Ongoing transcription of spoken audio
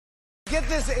Get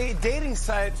this, a dating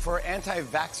site for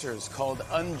anti-vaxxers called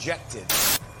Unjected.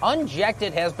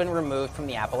 Unjected has been removed from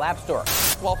the Apple App Store.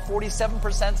 While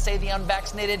 47% say the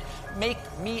unvaccinated make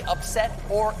me upset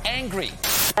or angry.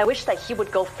 I wish that he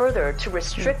would go further to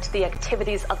restrict the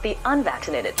activities of the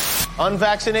unvaccinated.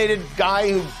 Unvaccinated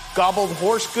guy who gobbled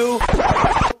horse goo?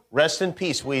 Rest in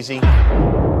peace, Wheezy.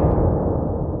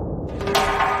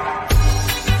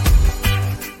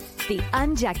 The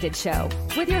Unjected Show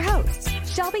with your hosts,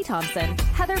 Shelby Thompson,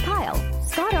 Heather Kyle,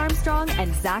 Scott Armstrong,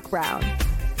 and Zach Brown.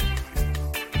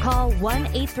 Call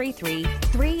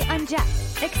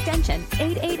 1-833-3-UNJECT, extension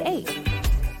 888.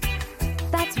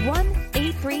 That's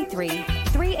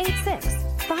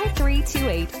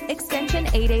 1-833-386-5328, extension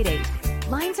 888.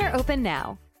 Lines are open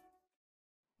now.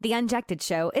 The Unjected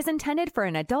Show is intended for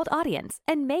an adult audience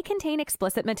and may contain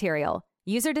explicit material.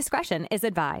 User discretion is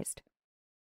advised.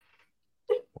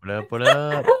 What up, what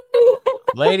up?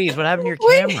 Ladies, what happened to your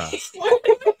camera?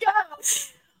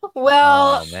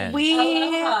 Well, we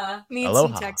Aloha. need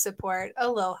Aloha. some tech support.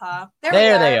 Aloha.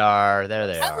 There they are. There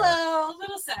they are. Hello, a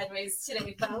little sideways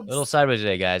today, folks. A little sideways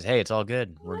today, guys. Hey, it's all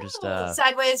good. We're just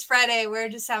Sideways Friday. We're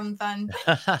just having fun.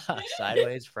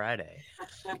 sideways Friday.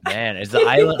 Man, are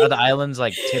the islands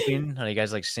like tipping? Are you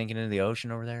guys like sinking into the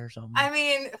ocean over there or something? I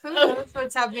mean, who knows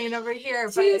what's happening over here?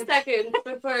 2 seconds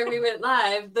before we went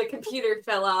live, the computer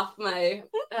fell off my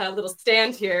little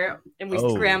stand here, and we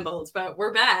scrambled. But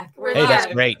we're back. We're Hey, live. that's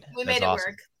great. We That's made awesome.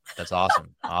 it work. That's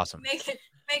awesome. Awesome. Making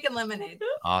lemonade.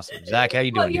 Awesome. Zach, how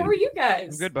you Well, doing? how Dude? are you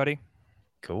guys? I'm good, buddy.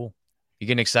 Cool. You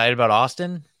getting excited about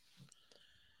Austin?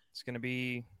 It's gonna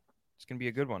be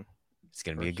a good one. It's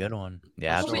gonna be a good one.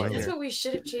 Yeah, Oh, wait, absolutely. that's what we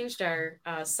should have changed our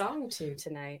song to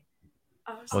tonight.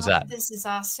 What's that? This is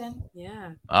Austin.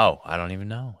 Yeah. Oh, I don't even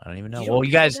know. Well, don't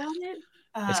you guys, know about it?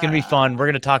 it's going to be fun. We're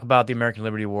going to talk about the American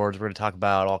Liberty Awards. We're going to talk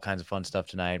about all kinds of fun stuff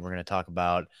tonight. We're going to talk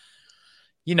about,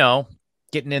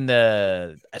 getting in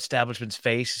the establishment's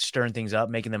face, stirring things up,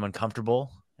 making them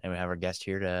uncomfortable. And we have our guest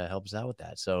here to help us out with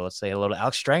that. So let's say hello to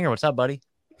Alex Strenger. What's up, buddy?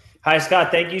 Hi, Scott.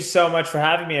 Thank you so much for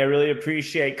having me. I really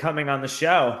appreciate coming on the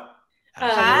show.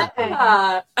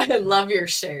 I love your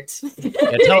shirt.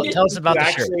 Yeah, tell us about the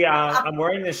shirt. Actually, I'm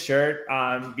wearing this shirt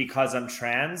because I'm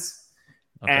trans.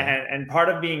 Okay. And part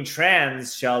of being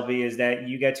trans, Shelby, is that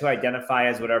you get to identify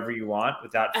as whatever you want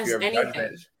without As fear of anything.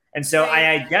 judgment. And so I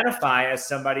identify as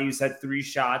somebody who's had 3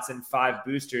 shots and 5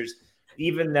 boosters,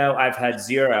 even though I've had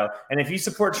 0. And if you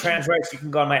support trans rights, you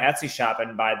can go on my Etsy shop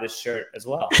and buy this shirt as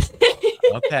well.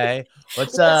 Okay.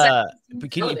 Let's can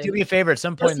you do me a favor at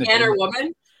some point? Just man or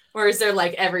woman? Or is there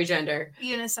like every gender?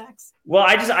 Unisex. Well,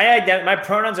 my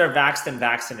pronouns are vaxxed and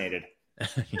vaccinated.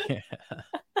 Yeah,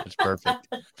 that's perfect.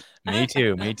 Me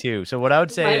too. So what I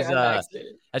would say is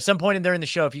at some point during the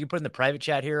show, if you can put in the private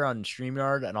chat here on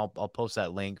StreamYard, and I'll post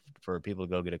that link for people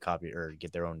to go get a copy or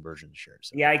get their own version of the shirt.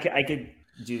 So. Yeah, I could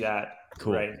do that.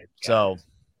 Cool. Right. So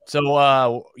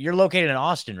you're located in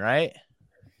Austin, right?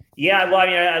 Yeah, well, I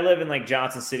mean, I live in like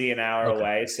Johnson City, an hour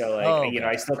away, so like okay.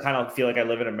 I still kind of feel like I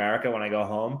live in America when I go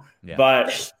home. Yeah.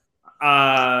 But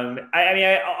I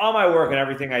mean, all my work and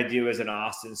everything I do is in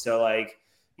Austin, so like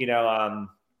if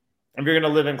you're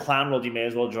gonna live in Clown World, you may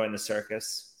as well join the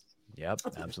circus. Yep,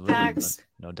 absolutely,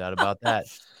 no doubt about that.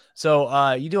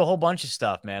 So you do a whole bunch of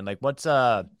stuff, man. Like what's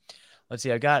let's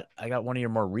see, I got one of your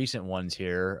more recent ones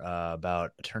here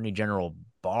about Attorney General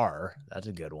Barr. That's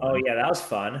a good one. Oh yeah, that was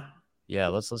fun. Yeah,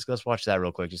 let's watch that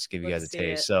real quick just to give you guys a see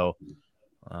taste. it. So,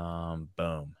 boom.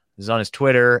 This is on his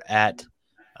Twitter at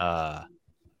the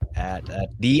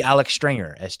Alex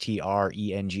Strenger, Strenger. All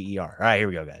right, here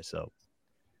we go, guys. So,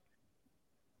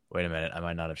 wait a minute, I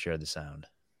might not have shared the sound.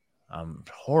 I'm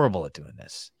horrible at doing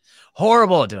this.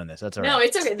 That's all right. No,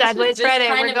 it's okay. Sideways Friday.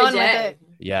 We're going with it.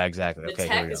 Yeah, exactly. The Okay,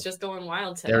 here tech we go. is just going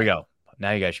wild today. There we go.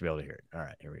 Now you guys should be able to hear it. All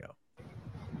right, here we go.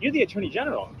 You're the Attorney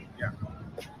General. Yeah.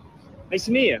 Nice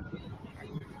to meet you.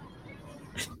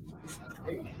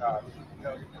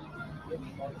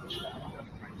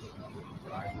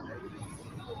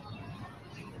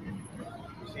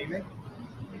 See me?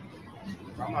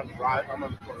 I'm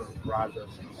on Rogers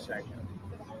second.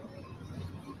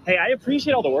 Hey, I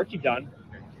appreciate all the work you've done.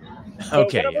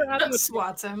 Okay. Whatever happened with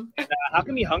Swats him. how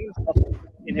come he hung himself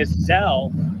in his cell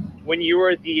when you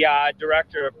were the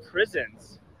director of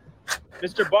prisons?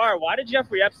 Mr. Barr, why did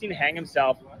Jeffrey Epstein hang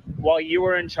himself while you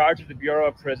were in charge of the Bureau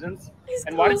of Prisons?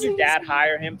 And why did your dad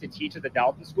hire him to teach at the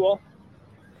Dalton School?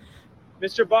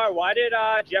 Mr. Barr, why did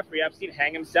Jeffrey Epstein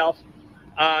hang himself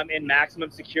in maximum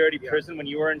security prison when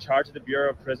you were in charge of the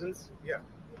Bureau of Prisons? Yeah.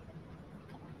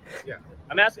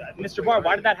 I'm asking, Mr. Barr,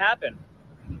 why did that happen?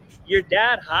 Your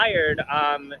dad hired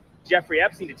Jeffrey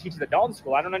Epstein to teach at the Dalton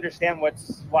School. I don't understand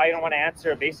why you don't want to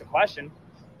answer a basic question.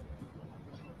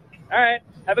 All right.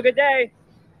 Have a good day.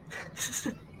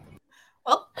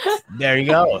 Well, there you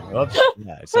go. Oops.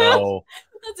 Yeah, so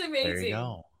that's amazing. There you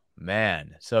go.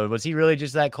 Man. So was he really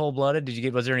just that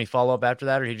cold-blooded? Was there any follow-up after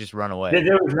that, or did he just run away?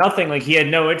 There was nothing. Like, he had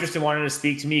no interest in wanting to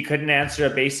speak to me. He couldn't answer a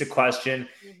basic question.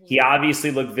 He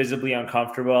obviously looked visibly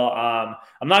uncomfortable.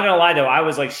 I'm not going to lie, though. I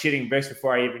was like shitting bricks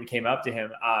before I even came up to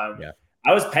him.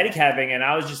 I was pedicabbing, and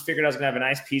I was just figured I was going to have a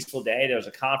nice, peaceful day. There was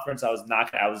a conference. I was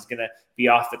going to be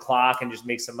off the clock and just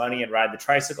make some money and ride the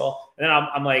tricycle. And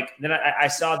then I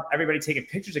saw everybody taking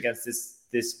pictures against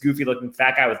this goofy looking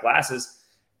fat guy with glasses.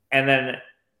 And then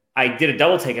I did a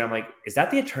double take, and I'm like, is that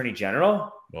the Attorney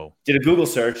General? Whoa. Did a Google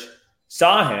search,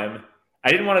 saw him. I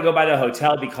didn't want to go by the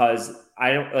hotel because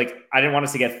I didn't want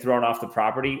us to get thrown off the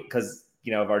property because,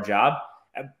 of our job.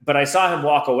 But I saw him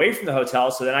walk away from the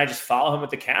hotel. So then I just follow him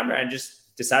with the camera and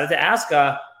just decided to ask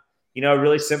a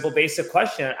really simple, basic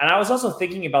question. And I was also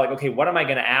thinking about okay, what am I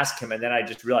going to ask him? And then I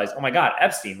just realized, oh my God,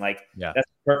 Epstein, that's the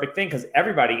perfect thing. Cause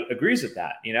everybody agrees with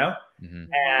that, Mm-hmm.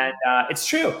 And it's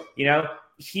true.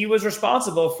 He was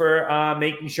responsible for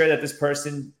making sure that this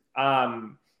person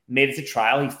made it to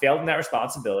trial. He failed in that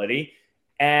responsibility.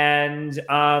 And,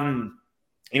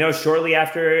 shortly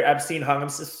after Epstein hung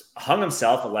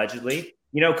himself, allegedly,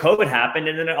 COVID happened,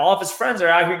 and then all of his friends are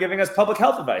out here giving us public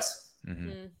health advice.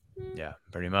 Mm-hmm. Yeah,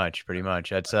 pretty much.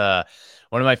 That's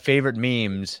one of my favorite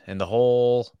memes in the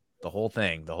whole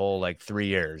thing, the whole 3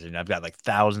 years. And I've got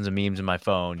thousands of memes in my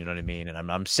phone, you know what I mean?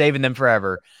 And I'm saving them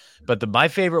forever. But my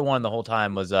favorite one the whole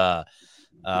time was there's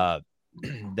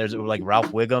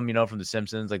Ralph Wiggum, from The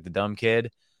Simpsons, the dumb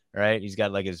kid, right? He's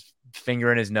got his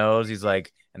finger in his nose. He's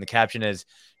and the caption is,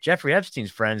 Jeffrey Epstein's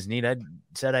friends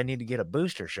said I need to get a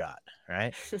booster shot,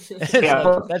 right? That's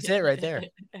it right there.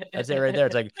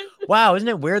 It's wow, isn't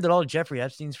it weird that all Jeffrey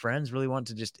Epstein's friends really want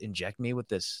to just inject me with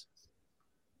this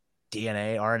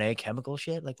DNA, RNA, chemical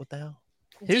shit? What the hell?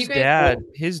 His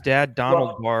dad,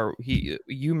 Donald Barr,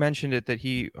 you mentioned it that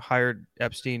he hired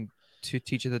Epstein to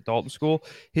teach at the Dalton School.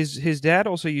 His dad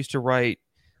also used to write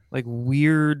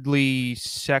weirdly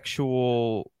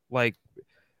sexual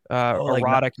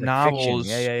erotic novels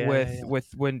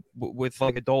with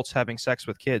adults having sex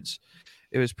with kids.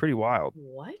 It was pretty wild.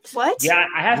 What? Yeah,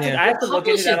 I have to look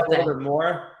into that a little bit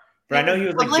more. But I know he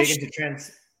was big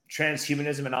into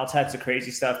transhumanism and all types of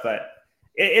crazy stuff. But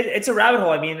it's a rabbit hole.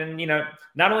 I mean, and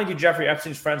not only do Jeffrey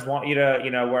Epstein's friends want you to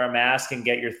wear a mask and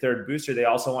get your third booster, they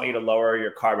also want you to lower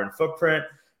your carbon footprint.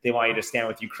 They want you to stand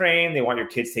with Ukraine. They want your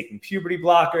kids taking puberty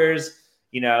blockers.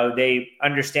 They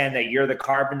understand that you're the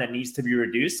carbon that needs to be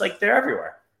reduced. They're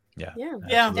everywhere. Yeah.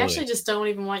 Yeah. They actually just don't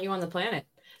even want you on the planet.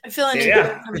 I feel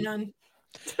coming on.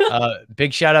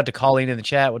 Big shout out to Colleen in the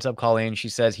chat. What's up, Colleen? She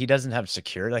says he doesn't have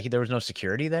security. There was no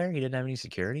security there. He didn't have any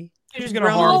security. You're just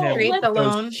gonna harm him.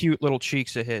 Those cute little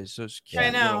cheeks of his. Those cute I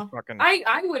know.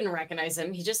 I wouldn't recognize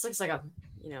him. He just looks like a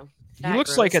he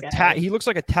looks like a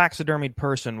taxidermied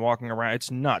person walking around.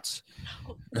 It's nuts.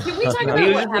 Can we talk about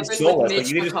what happened with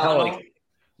Mitch McConnell?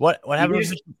 What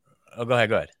happened? Oh, go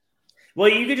ahead. Well,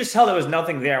 you could just tell there was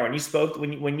nothing there when you spoke.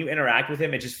 When you interact with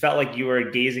him, it just felt like you were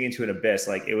gazing into an abyss.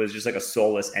 It was just a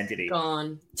soulless entity.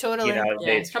 Gone. Totally.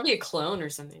 It's probably a clone or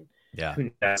something. Yeah. Who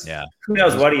knows? Yeah. Who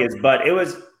knows what he is? But it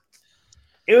was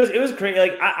crazy.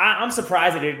 I'm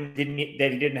surprised that he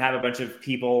didn't have a bunch of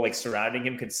people surrounding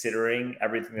him, considering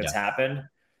everything that's happened.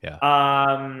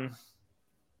 Yeah.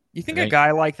 You think a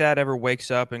guy like that ever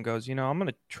wakes up and goes, I'm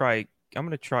gonna try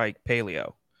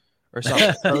paleo or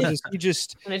something? He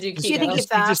just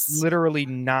literally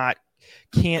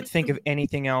can't think of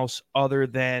anything else other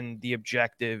than the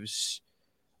objectives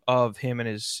of him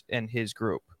and his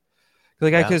group.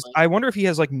 Because I wonder if he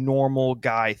has normal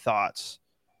guy thoughts.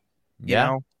 You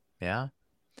know? Yeah.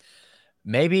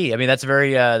 Maybe. I mean, that's a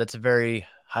very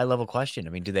high level question. I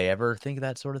mean, do they ever think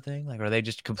that sort of thing? Are they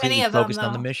just completely focused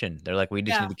on the mission? They're we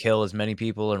just need to kill as many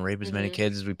people and rape as many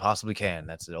kids as we possibly can.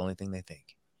 That's the only thing they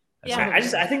think. I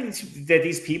think that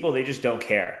these people, they just don't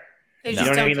care. You know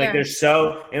what I mean? They're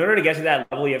so, in order to get to that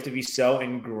level, you have to be so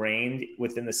ingrained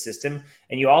within the system.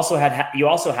 And you also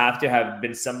have to have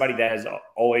been somebody that has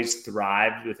always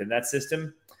thrived within that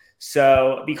system.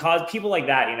 So because people like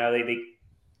that,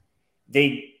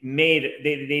 they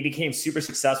became super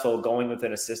successful going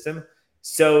within a system.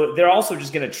 So they're also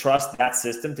just going to trust that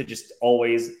system to just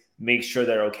always make sure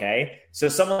they're okay. So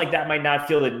someone like that might not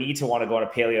feel the need to want to go on a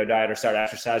paleo diet or start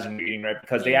exercising or eating right,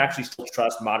 because they actually still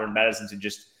trust modern medicine to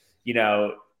just,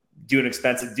 do an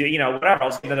expensive, whatever, I'll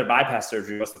just get another bypass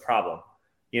surgery. What's the problem?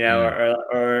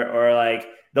 Or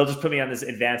they'll just put me on this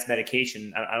advanced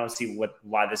medication. I don't see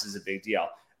why this is a big deal.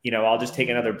 I'll just take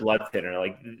another blood thinner.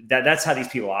 Like that's how these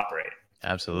people operate.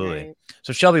 Absolutely. Right.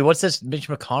 So Shelby, what's this Mitch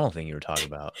McConnell thing you were talking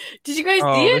about? Did you guys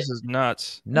see it? This is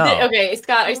nuts. No. Okay,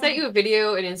 Scott, I sent you a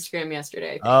video on Instagram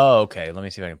yesterday. Oh, okay. Let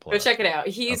me see if I can pull it. Go check it out.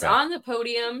 He's on the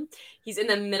podium. He's in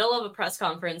the middle of a press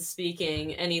conference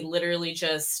speaking, and he literally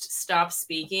just stops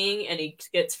speaking, and he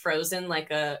gets frozen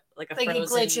like a frozen. He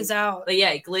glitches out. But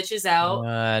yeah, he glitches out.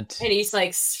 What? And he's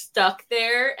like stuck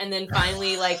there, and then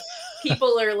finally like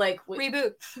people are like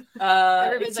reboot.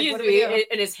 Excuse me,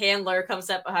 and his handler comes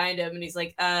up behind him, and he's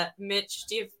like, Mitch,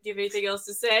 do you have anything else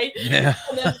to say? Yeah.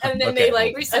 And then they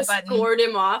like escort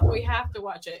him off. We have to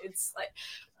watch it. It's like.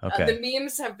 The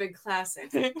memes have been classic.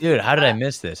 Dude, how did I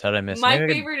miss this? How did I miss My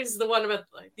favorite is the one about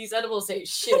like, these edibles say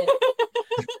shit.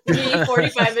 Me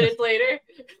 45 minutes later.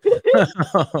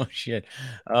 Oh shit.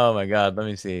 Oh my god. Let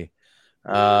me see.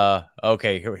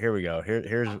 Okay, here we go.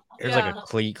 Here's like a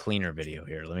cleaner video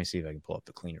here. Let me see if I can pull up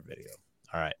the cleaner video.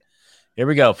 All right. Here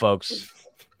we go, folks.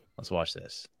 Let's watch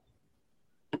this.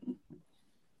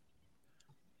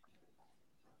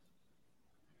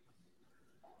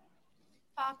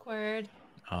 Awkward.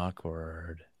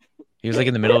 He was like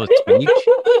in the middle of a speech.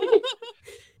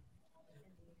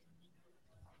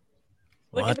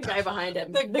 Look at the guy behind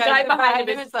him. The guy behind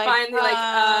him is like, finally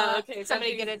like, okay,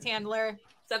 somebody get a handler.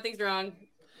 Something's wrong.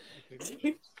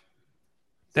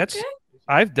 That's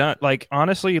I've done like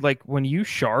honestly like when you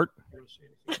shart,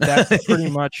 that's pretty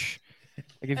much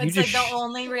like if that's you just like the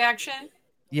only reaction.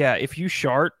 Yeah, if you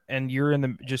shart and you're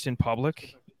in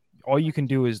public, all you can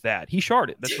do is that. He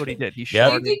sharted. That's what he did. He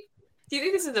sharted. Do you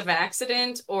think this is an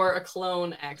accident or a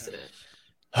clone accident?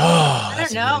 I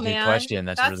don't know, really man. Question.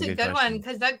 That's a really good one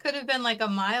because that could have been like a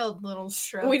mild little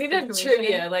stroke. We need a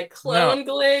trivia, like clone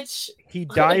glitch. He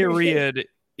diarrheaed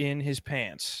in his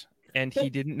pants, and he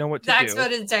didn't know what to do. That's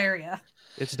what is diarrhea.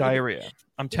 It's diarrhea.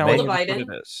 I'm telling you what it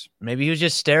is. Maybe he was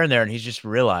just staring there, and he's just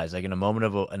realized, like in a moment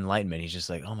of enlightenment, he's just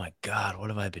like, "Oh my god, what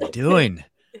have I been doing?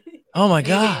 Oh my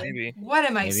god, what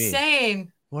am I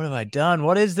saying? What have I done?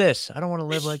 What is this? I don't want to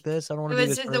live like this. I don't want to be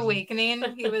this It was his person.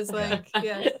 awakening. He was like,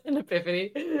 an epiphany.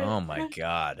 Oh my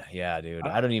god. Yeah, dude.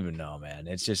 I don't even know, man.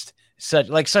 It's just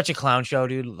such a clown show,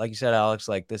 dude. Like you said, Alex,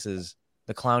 like the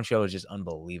clown show is just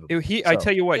unbelievable. I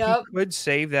tell you what, he could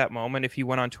save that moment if he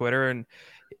went on Twitter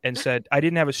and said, I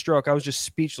didn't have a stroke. I was just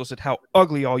speechless at how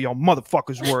ugly all y'all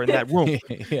motherfuckers were in that room.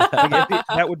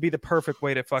 That would be the perfect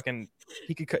way to fucking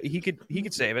he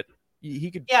could save it.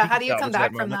 He could. Yeah, how do you come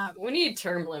back from that? We need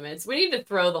term limits. We need to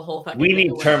throw the whole fucking. We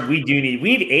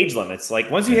need age limits.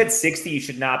 Like once you hit 60, you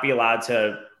should not be allowed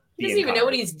to. He doesn't even know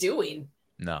what he's doing.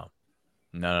 No,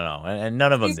 and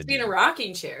none of them. He's in a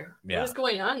rocking chair. Yeah. What is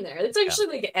going on there? It's actually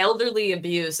like elderly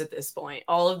abuse at this point.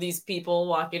 All of these people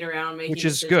walking around making, which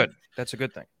is good. That's a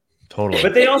good thing. Totally.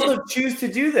 But they also choose to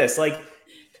do this. Like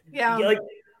Yeah.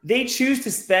 They choose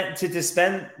to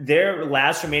spend their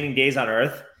last remaining days on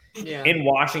Earth in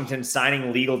Washington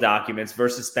signing legal documents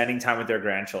versus spending time with their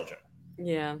grandchildren.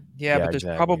 Yeah. Yeah, but there's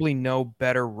probably no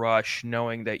better rush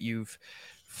knowing that you've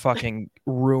fucking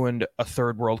ruined a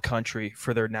third world country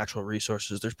for their natural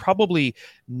resources. There's probably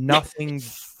nothing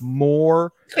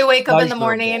more. You wake up in the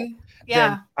morning.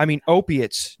 Yeah. I mean,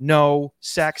 opiates, no.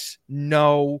 Sex,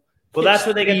 no. Well, that's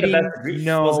where they get the best.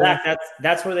 No. Well, Zach,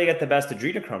 that's where they get the best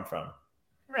adrenochrome from.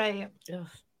 Right.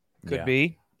 Could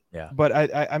be. Yeah. But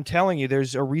I'm telling you,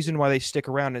 there's a reason why they stick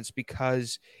around. It's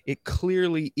because it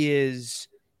clearly is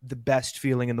the best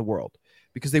feeling in the world.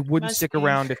 Because they wouldn't stick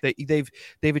around if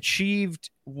they've achieved.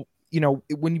 You know,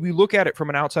 when we look at it from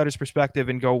an outsider's perspective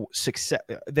and go success,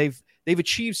 they've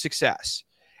achieved success,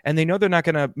 and they know they're not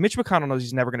going to. Mitch McConnell knows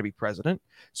he's never going to be president,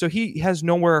 so he has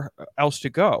nowhere else to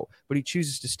go. But he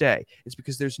chooses to stay. It's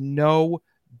because there's no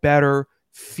better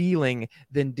feeling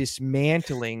than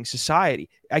dismantling society.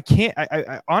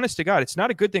 I honest to God, it's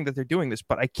not a good thing that they're doing this,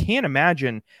 but I can't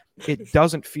imagine it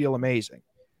doesn't feel amazing.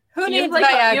 Who you needs have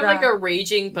Viagra? You have like a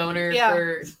raging boner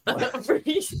for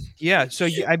yeah. So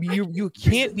you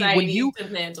can't be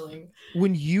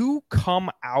when you come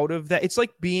out of that. It's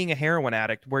like being a heroin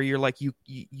addict, where you're like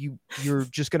you're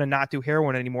just gonna not do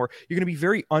heroin anymore. You're gonna be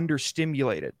very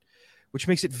understimulated, which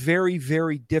makes it very,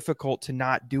 very difficult to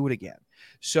not do it again.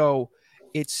 So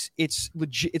it's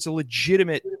a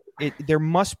legitimate. There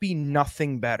must be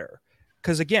nothing better,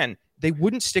 because again, they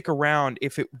wouldn't stick around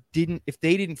if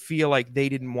they didn't feel like they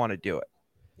didn't want to do it.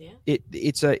 Yeah.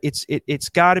 It's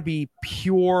got to be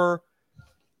pure.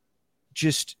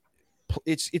 Just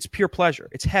it's pure pleasure.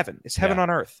 It's heaven. It's heaven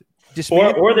on earth.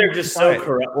 Or they're just so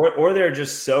corrupt. Or they're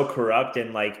just so corrupt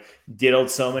and like diddled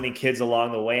so many kids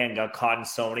along the way and got caught in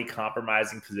so many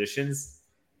compromising positions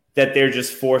that they're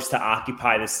just forced to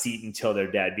occupy the seat until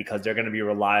they're dead because they're going to be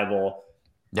reliable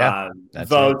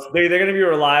votes. They're going to be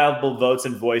reliable votes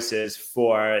and voices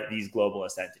for these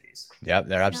globalist entities. Yeah,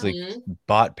 they're absolutely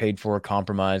bought, paid for,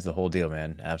 compromised, the whole deal,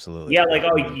 man. Absolutely. Yeah, like,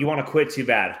 oh, you want to quit? Too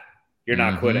bad. You're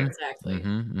not quitting. Exactly.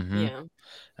 Yeah.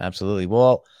 Absolutely.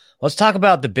 Well, let's talk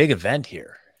about the big event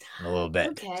here in a little bit.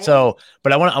 Okay. So,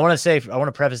 but I want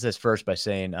to preface this first by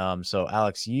saying, so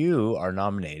Alex, you are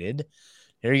nominated.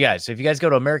 Here you guys. So if you guys go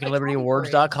to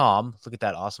AmericanLibertyAwards.com, look at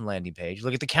that awesome landing page.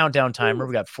 Look at the countdown timer.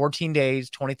 We got 14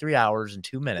 days, 23 hours, and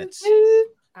 2 minutes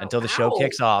until the show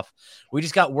kicks off. We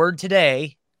just got word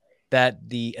today that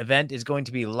the event is going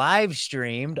to be live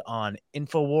streamed on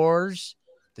InfoWars,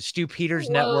 the Stu Peters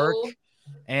Network,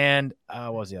 and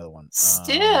what was the other one?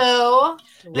 Stu.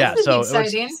 Yeah, so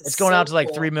exciting. it's going out to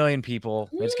like 3 million people.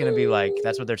 It's going to be like,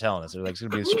 that's what they're telling us. They're like, it's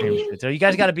going to be a stream. So you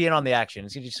guys got to be in on the action.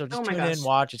 So just tune in,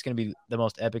 watch. It's going to be the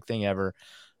most epic thing ever.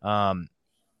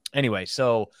 Anyway,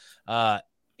 so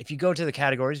if you go to the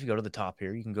categories, if you go to the top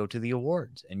here, you can go to the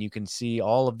awards and you can see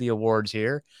all of the awards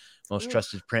here. Most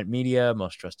trusted print media,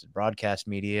 most trusted broadcast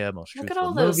media, most look truthful at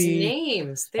all those movie.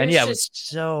 names. And yeah, with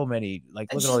so many,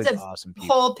 like, look at all these awesome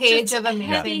people. Whole page of amazing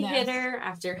heavy hitter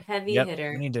after heavy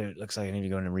hitter. Looks like I need to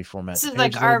go in and reformat. This is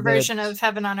like our version of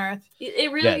Heaven on Earth.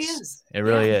 It really is. It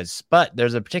really is. But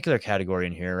there's a particular category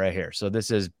in here right here. So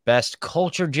this is best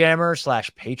culture jammer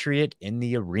 / patriot in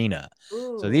the arena.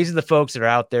 Ooh. So these are the folks that are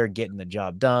out there getting the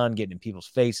job done, getting in people's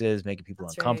faces, making people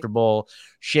uncomfortable,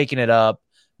 shaking it up,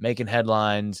 making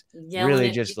headlines, yelling really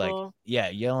at just people.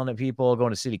 yelling at people, going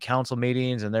to city council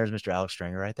meetings. And there's Mr. Alex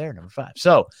Strenger right there, number 5.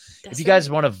 So if you guys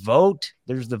want to vote,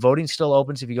 there's the voting still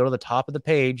open. So if you go to the top of the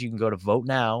page, you can go to vote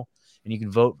now and you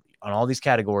can vote on all these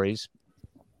categories,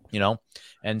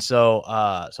 And so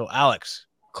Alex,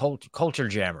 culture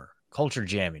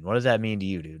jamming. What does that mean to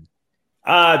you, dude?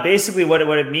 Basically what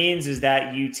it means is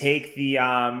that you take the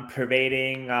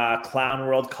pervading clown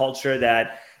world culture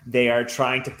that they are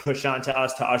trying to push onto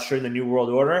us to usher in the new world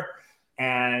order,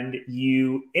 and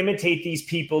you imitate these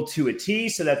people to a T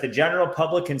so that the general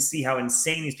public can see how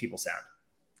insane these people sound.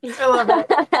 I love it.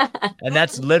 And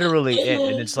that's literally it.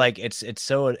 And it's like it's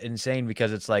so insane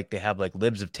because it's like they have like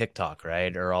libs of TikTok,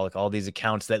 right? Or all these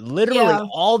accounts that literally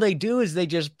all they do is they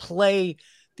just play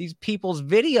these people's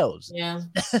videos. Yeah.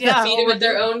 Feed it with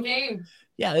their own game.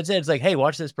 Yeah, that's it. It's like, hey,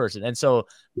 watch this person. And so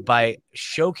by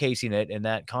showcasing it in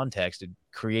that context, it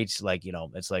creates like,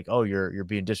 it's like, oh, you're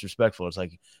being disrespectful. It's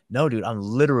like, no, dude, I'm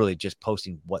literally just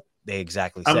posting what they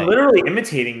exactly say. I'm literally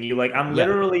imitating you. Like I'm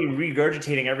literally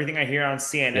regurgitating everything I hear on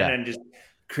CNN and just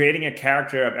creating a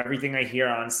character of everything I hear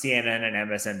on CNN and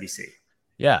MSNBC.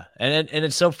 Yeah. And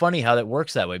it's so funny how that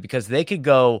works that way, because they could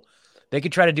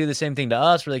try to do the same thing to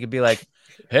us, where they could be like,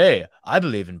 hey, I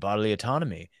believe in bodily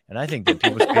autonomy, and I think that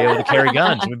people should be able to carry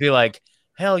guns. And we'd be like,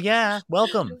 hell yeah,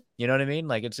 welcome. You know what I mean?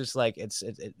 Like, it's just like, it's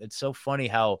so funny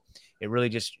how it really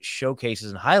just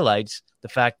showcases and highlights the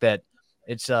fact that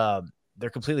it's, they're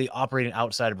completely operating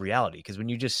outside of reality. Because when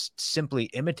you just simply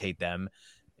imitate them,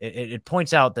 it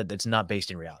points out that it's not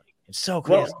based in reality. It's so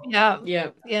crazy. Well,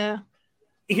 yeah.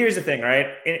 Here's the thing, right?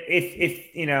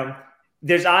 If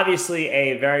there's obviously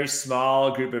a very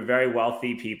small group of very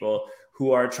wealthy people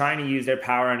who are trying to use their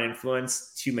power and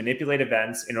influence to manipulate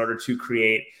events in order to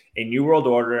create a new world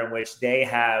order in which they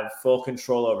have full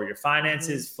control over your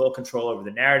finances, full control over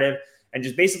the narrative, and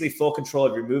just basically full control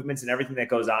of your movements and everything that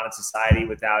goes on in society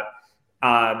without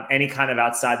any kind of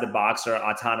outside the box or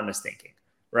autonomous thinking,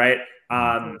 right?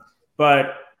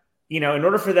 But, in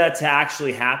order for that to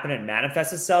actually happen and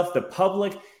manifest itself, the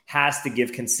public has to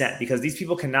give consent, because these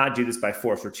people cannot do this by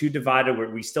force. We're too divided.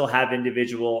 We still have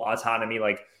individual autonomy,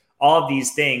 like all of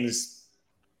these things.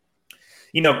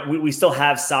 We still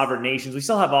have sovereign nations. We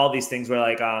still have all these things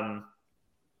where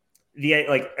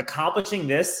accomplishing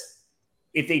this,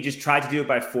 if they just try to do it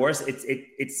by force,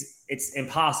 it's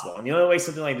impossible. And the only way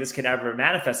something like this can ever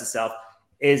manifest itself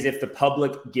is if the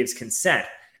public gives consent.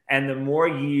 And the more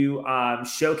you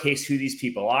showcase who these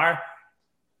people are,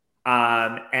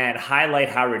 and highlight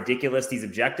how ridiculous these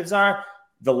objectives are,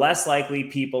 the less likely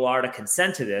people are to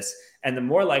consent to this, and the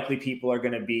more likely people are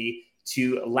going to be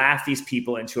to laugh these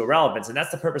people into irrelevance. And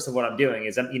that's the purpose of what I'm doing.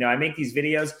 Is I make these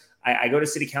videos. I go to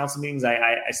city council meetings.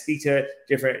 I speak to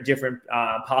different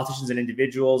politicians and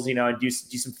individuals. And do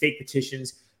some fake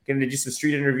petitions. Going to do some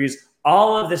street interviews.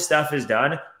 All of this stuff is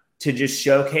done to just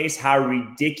showcase how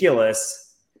ridiculous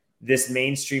this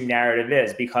mainstream narrative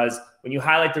is, because when you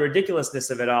highlight the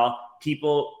ridiculousness of it all,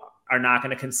 people are not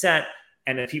going to consent.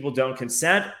 And if people don't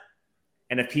consent,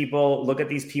 and if people look at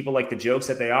these people like the jokes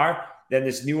that they are, then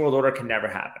this new world order can never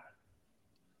happen.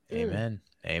 Amen.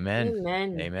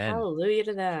 Hallelujah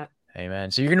to that.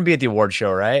 Amen. So you're going to be at the award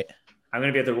show, right? I'm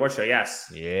going to be at the award show.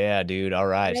 Yes. Yeah, dude. All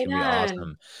right. It's Right going to be on.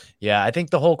 awesome. Yeah. I think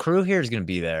the whole crew here is going to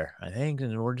be there. I think,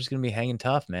 and we're just going to be hanging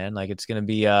tough, man. Like it's going to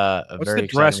be a What's very the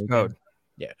dress exciting code? weekend.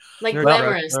 Yeah. Like Is there a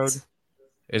dress glamorous. code?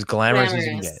 As glamorous as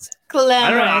you can get. I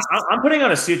don't know. Glamorous. I'm putting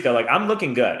on a suit though. Like I'm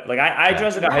looking good. Like I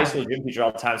dress like a high school gym teacher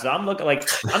all the time. So I'm looking like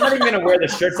I'm not even gonna wear the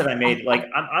shirts that I made. Like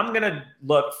I'm gonna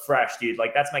look fresh, dude.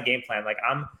 Like that's my game plan. Like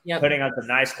I'm putting on some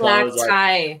nice Black clothes.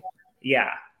 tie. Like, yeah.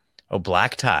 Oh,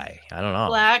 black tie. I don't know.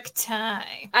 Black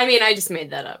tie. I mean, I just made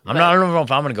that up. I don't know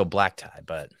if I'm gonna go black tie,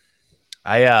 but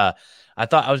I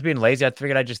thought I was being lazy. I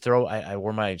figured I'd just I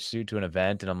wore my suit to an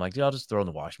event, and I'm like, dude, I'll just throw it in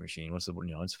the washing machine. It's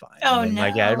fine. Oh, and then, no.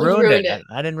 Like, yeah, it ruined it.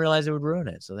 I didn't realize it would ruin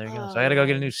it. So there you go. So I got to go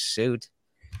get a new suit.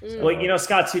 Well,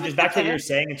 Scott, too, just back to what you were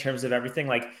saying in terms of everything,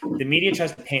 like the media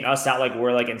tries to paint us out like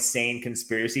we're like insane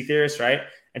conspiracy theorists, right?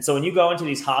 And so when you go into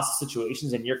these hostile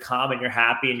situations and you're calm and you're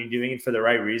happy and you're doing it for the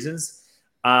right reasons,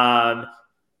 and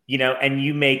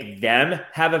you make them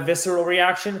have a visceral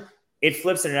reaction, it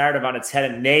flips the narrative on its head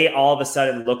and they all of a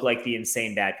sudden look like the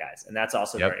insane bad guys. And that's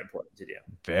also very important to do.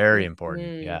 Very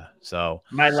important. Yeah. So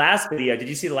my last video, did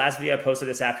you see the last video I posted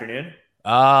this afternoon?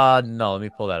 No, let me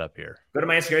pull that up here. Go to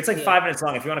my Instagram. It's like 5 minutes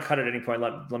long. If you want to cut it at any point,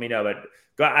 let me know.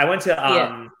 But I went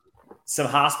to some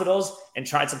hospitals and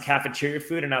tried some cafeteria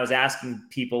food, and I was asking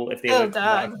people if they would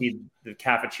want to feed the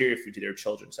cafeteria food to their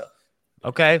children. So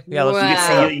okay, yeah,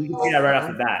 let's you can see that right off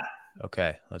the bat.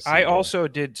 Okay, let's see. I also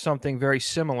did something very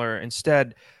similar.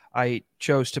 Instead, I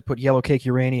chose to put yellow cake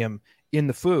uranium in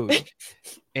the food,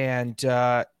 and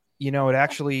it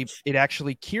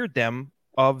actually cured them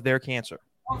of their cancer.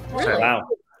 Really? Wow,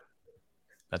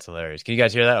 that's hilarious. Can you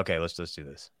guys hear that? Okay, let's do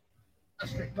this.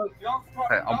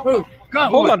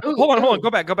 Hold on.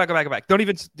 Go back. Don't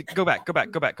even go back.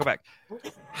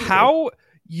 How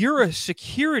you're a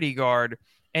security guard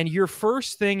and your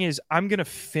first thing is I'm gonna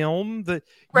film the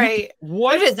Right.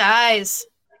 What are his eyes?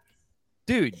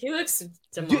 Dude. He looks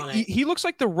demonic. He looks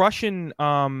like the Russian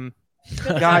guy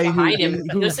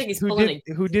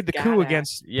who did the coup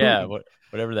against Putin.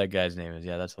 Whatever that guy's name is.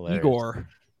 Yeah, that's hilarious.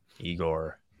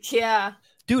 Igor. Yeah.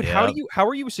 Dude, how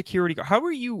are you a security guard? How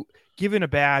are you given a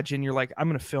badge and you're like, I'm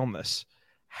gonna film this?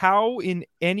 How in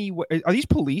any way are these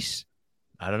police?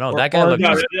 I don't know. That guy looks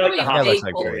like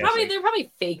they're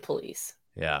probably fake police.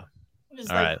 Yeah. Just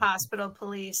All like right. hospital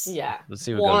police. Yeah. Let's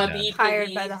see what goes down.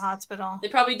 Hired by the hospital. They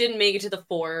probably didn't make it to the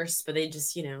force, but they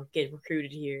just, get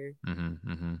recruited here.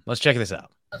 Let's check this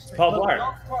out. Paul Blart.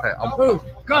 I'm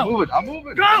moving. I'm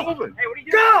moving. Go. Hey, what are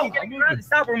you doing? Go.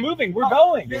 Stop. We're moving. We're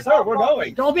going. Yes, sir. We're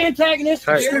going. Don't be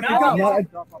antagonistic. Hey.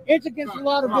 It's against a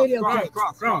lot of video.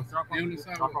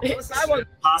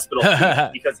 Hospital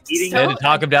because eating. They had to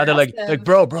talk him down. They're like,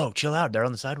 bro, chill out. They're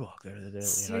on the sidewalk. You know what I mean?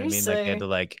 Seriously. Like they had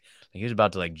to he was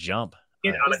about to jump.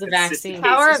 It was the vaccine.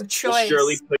 Power of choice.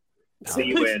 Surely put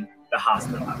you in the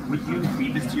hospital. Would you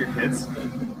feed this to your kids?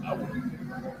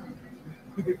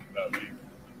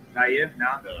 Not you?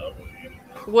 No.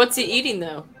 What's he eating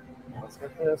though? Let's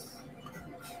get this.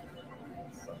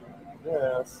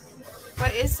 Yes.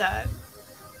 What is that?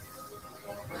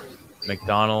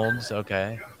 McDonald's.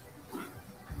 Okay.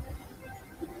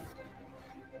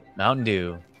 Mountain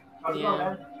Dew.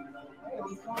 Yeah.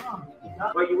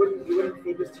 But you wouldn't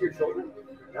feed this to your children?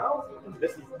 No.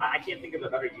 I can't think of a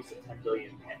better use of $10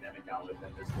 billion pandemic dollars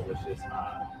than this delicious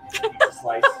pizza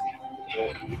slice.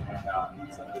 And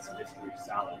some of this mystery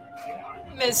salad.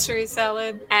 Mystery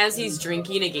salad. As he's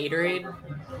drinking a Gatorade.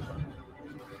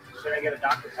 Should I get a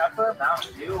Dr. Pepper,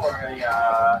 Mountain Dew, or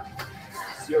a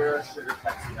zero sugar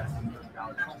Pepsi?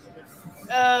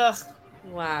 That's Ugh.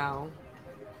 Wow.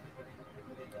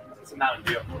 It's a Mountain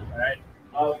Dew, all right?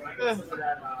 Oh, can I get some of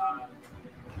that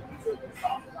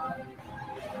sauce?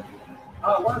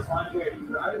 Oh, what is one here?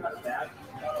 I didn't have a bag.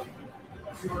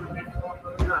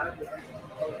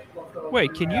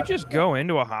 Wait, can you just go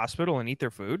into a hospital and eat their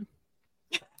food?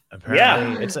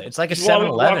 Apparently, it's like a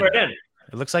 7-Eleven.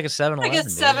 It looks like a 7-Eleven. Like a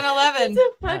 7-Eleven. It's a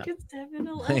fucking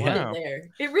 7-Eleven in there.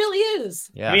 It really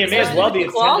is. Yeah. I mean, it may as well be.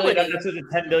 That's what Quality. the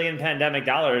 $10 billion pandemic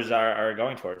dollars are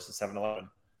going towards, the 7-Eleven.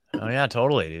 Oh yeah,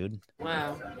 totally, dude.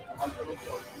 Wow.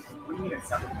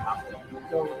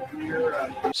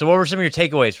 So what were some of your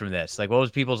takeaways from this? Like, what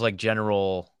was people's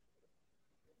general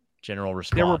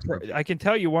response? I can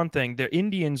tell you one thing: the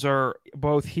Indians are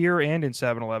both here and in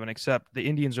 7-Eleven, except the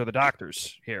Indians are the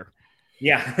doctors here.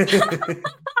 Yeah. I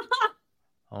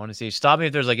want to see. Stop me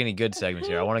if there's any good segments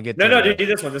here. I want to get. No, do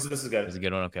this one. This is good. This is a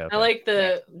good one. Okay. I like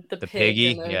the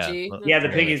piggy. emoji. Yeah, the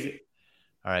piggies.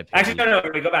 All right. Actually, no.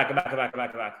 Go back.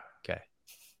 Okay.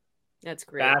 That's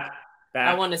great. Back.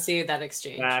 I want to see that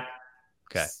exchange.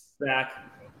 Okay. Back.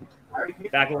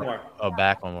 Back one more. Oh,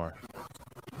 back one more.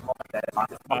 All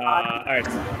right.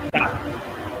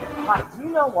 Hi, do you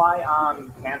know why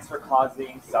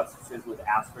cancer-causing substances with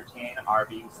aspartame are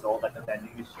being sold at the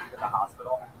vending machine at the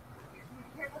hospital?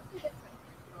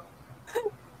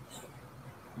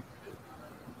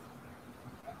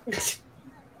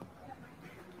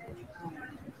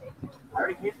 I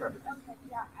already paid for everything.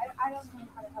 Yeah, I don't know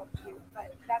how to help you,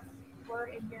 but we're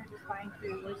in here just trying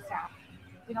to, we're staff.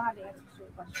 We don't have the answers to your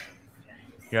questions.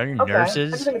 You're on your Okay.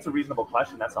 nurses. I just think it's a reasonable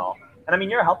question, that's all. And I mean,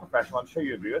 you're a health professional. I'm sure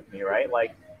you agree with me, right?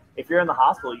 Like, if you're in the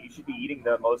hospital, you should be eating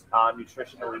the most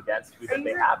nutritionally dense food that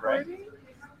they have, right?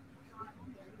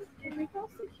 Can we call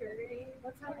security?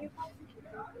 What's that you call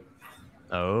security?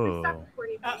 Oh.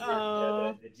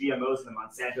 The GMOs and the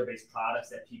Monsanto-based products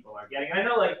that people are getting. And I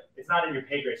know, like, it's not in your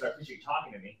pay grade, so I appreciate you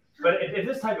talking to me. But if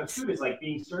this type of food is, like,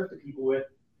 being served to people with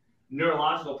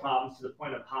neurological problems to the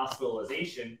point of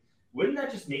hospitalization, wouldn't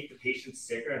that just make the patients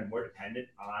sicker and more dependent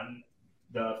on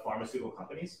the pharmaceutical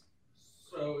companies?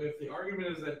 So if the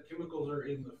argument is that chemicals are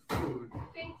in the food,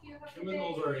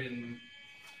 chemicals are in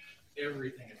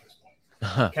everything at this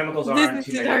point. Chemicals aren't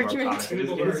too many of our products.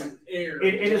 Chemicals are in air,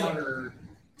 It is water.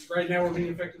 Right now we're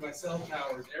being affected by cell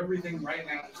towers. Everything right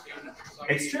now is chemical. So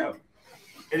It's true.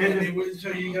 So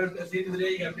you got at the end of the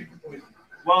day, you got to pick your poison.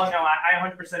 Well, no, I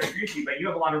 100% agree with you, but you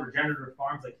have a lot of regenerative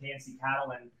farms like KNC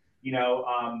Cattle, and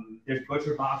there's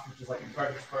Butcher Box, which is like in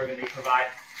Fredericksburg, and they provide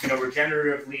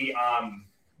regeneratively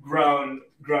grown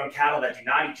cattle that do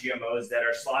not eat GMOs, that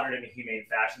are slaughtered in a humane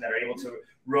fashion, that are able to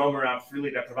roam around freely,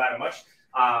 that provide a much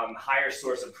higher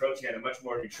source of protein and a much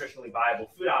more nutritionally viable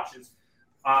food options.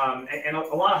 And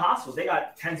a lot of hospitals, they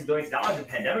got tens of billions of dollars in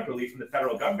pandemic relief from the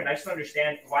federal government. I just don't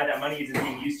understand why that money isn't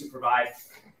being used to provide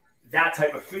that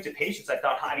type of food to patients.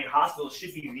 I mean, hospitals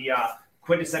should be the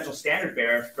quintessential standard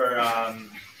bearer for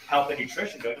health and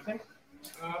nutrition, don't you think?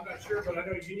 I'm not sure, but I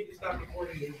know you need to stop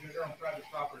recording because you're on private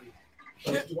property.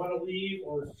 So if you want to leave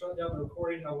or shut down the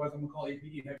recording, otherwise I'm gonna call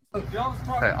APD. Hey,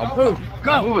 I'm moving.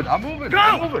 I'm moving. Go!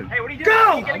 I'm moving. Hey, what are you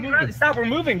Go! doing? Stop, we're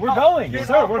moving. We're going. Yes,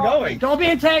 sir, we're going. Don't be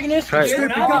antagonistic. Hey,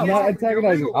 Strip your I'm go. not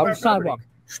antagonizing. I'm sidewalk.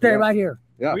 Stay right here.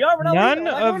 Yeah. We are. We're not None leaving.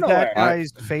 We're not of going that nowhere.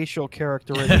 guy's facial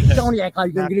characteristics. Don't act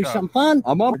like you're gonna do something fun.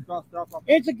 I'm up.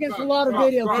 It's against a lot of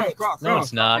videotapes. No,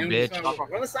 it's not, bitch.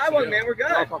 We're on the sidewalk, man. We're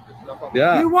good.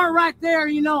 Yeah. You weren't right there,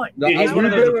 you know it. No, Dude, he's I- one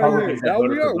of we those did right here. Republicans that Now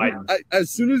voted we for are. Biden. As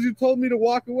soon as you told me to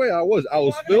walk away, I was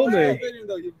filming.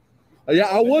 Yeah,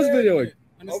 I was videoing.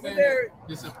 Over there.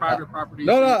 This is private property.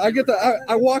 No, I get that.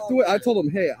 I walked away. I told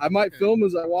him, hey, I might film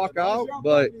as I walk out,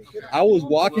 but I was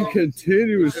walking Is there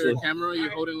continuously. a camera you're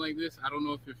holding like this? I don't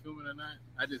know if you're filming or not.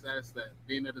 I just asked that.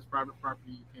 Being that it's private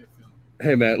property, you can't film.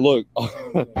 Hey, man, look.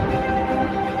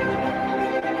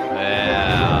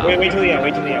 Yeah. Wait till the end.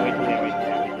 Wait till the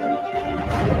end.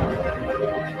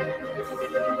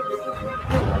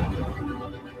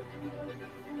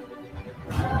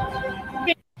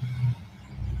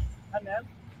 Hi, ma'am.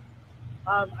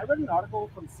 I read an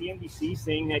article from CNBC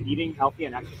saying that eating healthy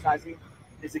and exercising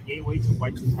is a gateway to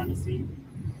white supremacy.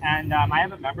 And I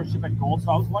have a membership at Gold,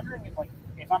 so I was wondering if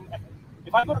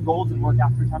I go to Gold and work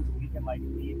out 3 times a week and like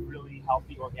eat really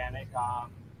healthy, organic,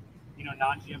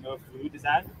 non-GMO food, does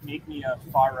that make me a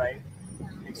far right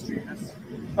extremist?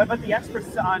 But the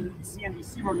experts on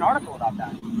CNBC wrote an article about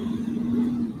that.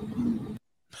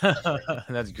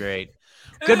 That's great.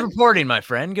 Good reporting, my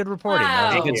friend. Good reporting. That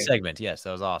was a Wow. good segment. Yes,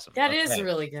 that was awesome. That is Okay.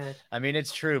 really good. I mean,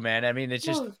 it's true, man. I mean, it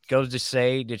just Whew. goes to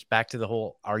say, just back to the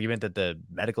whole argument that the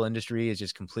medical industry is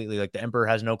just completely like the emperor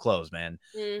has no clothes, man.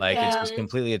 Like it's just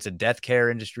completely, it's a death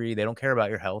care industry. They don't care about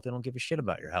your health. They don't give a shit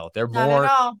about your health. They're Not more,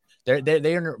 at all.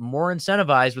 they are more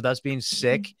incentivized with us being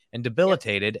sick and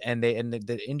debilitated. And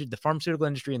the pharmaceutical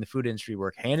industry and the food industry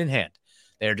work hand in hand.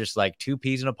 They're just like 2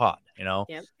 peas in a pod, you know.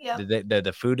 Yep.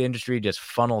 The food industry just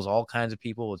funnels all kinds of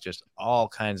people with just all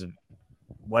kinds of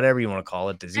whatever you want to call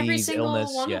it, disease, Every single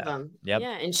illness. one Yeah. of them. Yep.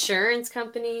 Yeah. Insurance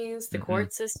companies, the Mhm.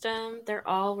 court system, they're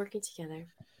all working together.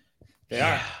 They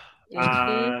are.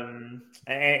 Mhm.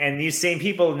 And these same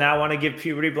people now want to give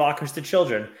puberty blockers to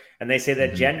children, and they say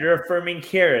that gender affirming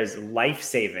care is life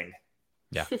saving.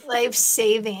 Yeah, Life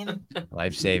saving.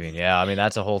 life saving. Yeah, I mean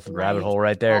that's a whole rabbit hole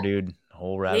right there, dude.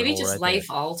 Whole rabbit Maybe hole just right life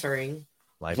there. altering.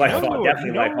 Life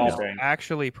definitely life who's altering.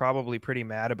 Actually, probably pretty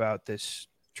mad about this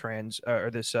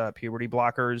puberty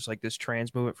blockers, like this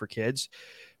trans movement for kids.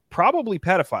 Probably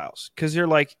pedophiles, because they're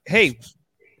like, hey,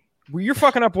 you're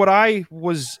fucking up what I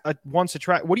was once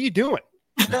attracted. What are you doing?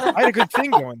 I had a good thing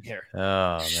going here.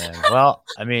 Oh man. Well,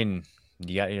 I mean,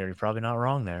 you're probably not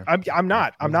wrong there. I'm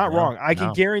not wrong. I can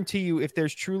No. guarantee you, if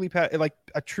there's truly like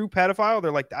a true pedophile,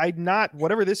 they're like, I'm not.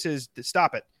 Whatever this is,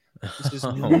 stop it. This is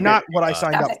not what I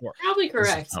signed up for. Probably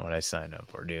correct. That's not what I signed up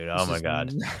for, dude. Oh my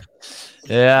God.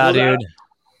 Well, dude.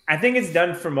 I think it's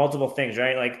done for multiple things,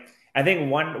 right? Like, I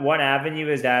think one avenue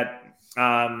is that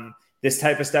this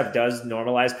type of stuff does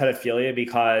normalize pedophilia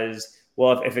because,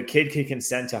 well, if a kid can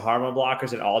consent to hormone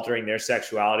blockers and altering their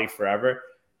sexuality forever,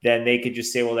 then they could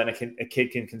just say, well, then a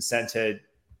kid can consent to,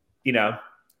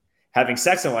 having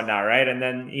sex and whatnot, right? And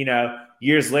then,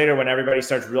 years later, when everybody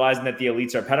starts realizing that the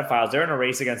elites are pedophiles, they're in a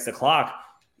race against the clock.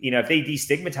 If they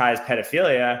destigmatize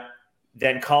pedophilia,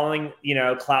 then calling,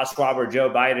 Klaus Schwab or Joe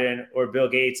Biden or Bill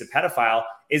Gates a pedophile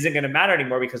isn't going to matter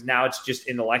anymore because now it's just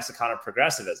in the lexicon of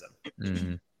progressivism.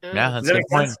 Mm-hmm. Yeah, that's a good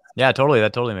point. Yeah, totally.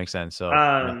 That totally makes sense. So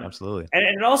yeah, absolutely. And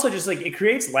it also just like it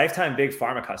creates lifetime big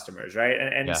pharma customers, right?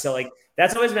 And so like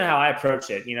that's always been how I approach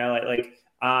it,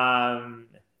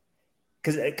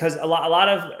 because a lot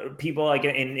of people like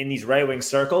in these right-wing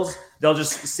circles, they'll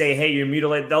just say, hey, you're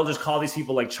mutilated. They'll just call these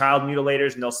people like child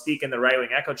mutilators and they'll speak in the right-wing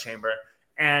echo chamber.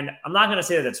 And I'm not going to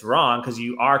say that it's wrong because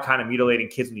you are kind of mutilating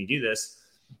kids when you do this.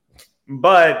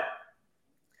 But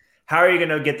how are you going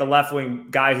to get the left-wing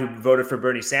guy who voted for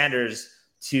Bernie Sanders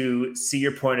to see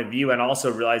your point of view and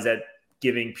also realize that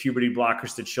giving puberty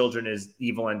blockers to children is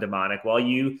evil and demonic? Well,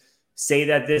 you say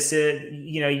that this is,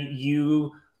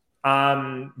 you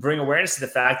bring awareness to the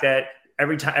fact that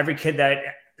every kid that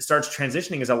starts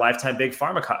transitioning is a lifetime big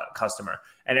pharma customer.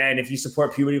 And if you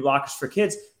support puberty blockers for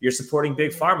kids, you're supporting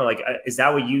big pharma. Like, is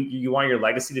that what you want your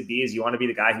legacy to be? Is you want to be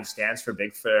the guy who stands for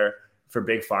big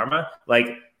pharma?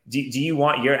 Like, do you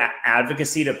want your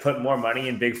advocacy to put more money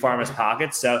in big pharma's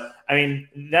pockets? So, I mean,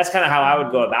 that's kind of how I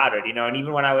would go about it, And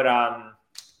even when I would,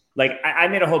 I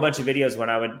made a whole bunch of videos where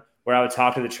I would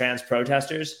talk to the trans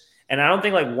protesters. And I don't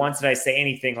think like once did I say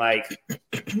anything like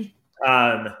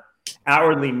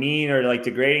outwardly mean or like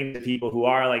degrading to people who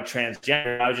are like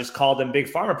transgender. I would just call them big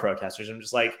pharma protesters. I'm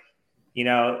just like,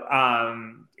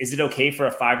 is it okay for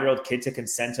a 5-year-old kid to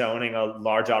consent to owning a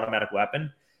large automatic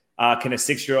weapon? Can a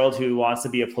 6-year-old who wants to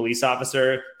be a police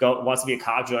officer, wants to be a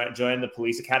cop, join the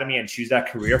police academy and choose that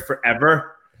career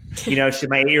forever? Should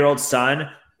my 8-year-old son,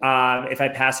 if I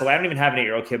pass away, I don't even have an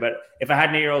 8-year-old kid, but if I had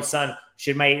an 8-year-old son,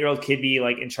 should my 8-year-old kid be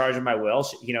like in charge of my will?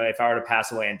 If I were to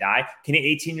pass away and die, can an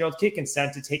 18-year-old kid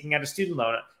consent to taking out a student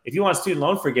loan? If you want student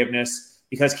loan forgiveness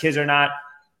because kids are not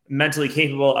mentally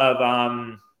capable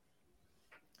of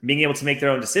being able to make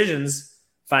their own decisions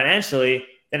financially,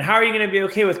 then how are you going to be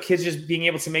okay with kids just being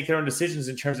able to make their own decisions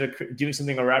in terms of doing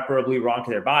something irreparably wrong to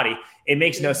their body? It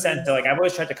makes no sense. So, I've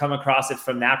always tried to come across it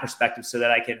from that perspective so that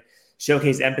I can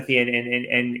showcase empathy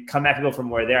and come at people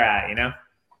from where they're at,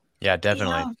 Yeah,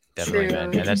 definitely. Yeah, definitely, true.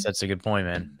 man. And that's a good point,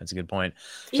 man. That's a good point.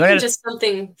 So Even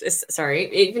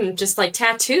just like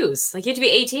tattoos. Like you have to be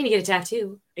 18 to get a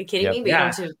tattoo. Are you kidding me? But you don't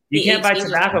have to you can't buy 18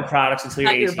 tobacco products until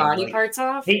you're 18. Cut your body parts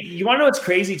off. Hey, you want to know what's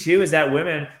crazy too? Is that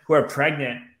women who are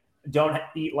pregnant don't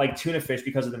eat like tuna fish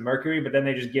because of the mercury, but then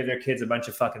they just give their kids a bunch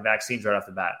of fucking vaccines right off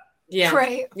the bat. Yeah.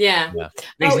 Right. Yeah.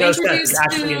 Makes no sense. Introduce It's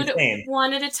actually food insane.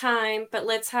 one at a time, but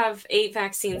let's have 8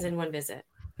 vaccines in one visit.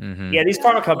 Mm-hmm. Yeah, these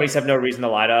pharma companies have no reason to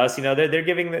lie to us. They're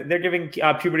giving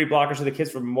puberty blockers to the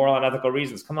kids for moral and ethical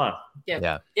reasons. Come on.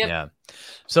 Yeah.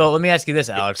 So let me ask you this,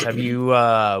 Alex. Have you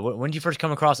when did you first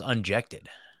come across Unjected?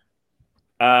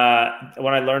 When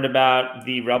I learned about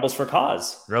the Rebels for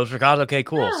Cause. Rebels for Cause. Okay,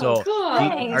 cool. Oh, So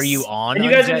are you on? And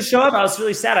you guys didn't show up. I was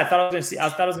really sad. I thought I was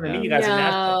going to meet you guys in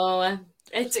Nashville. No,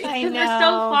 it's because we're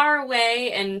so far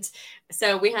away, and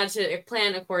so we had to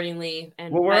plan accordingly.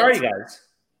 And Well, where are you guys?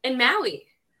 In Maui.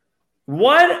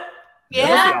 What? Yeah.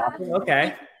 That must be awesome.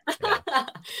 Okay.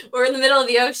 We're in the middle of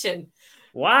the ocean.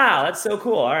 Wow, that's so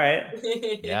cool. All right.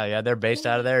 Yeah, they're based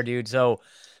out of there, dude. So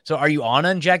are you on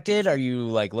Unjected? Are you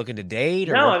like looking to date?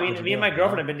 Or No, what- I mean, what me you and my doing?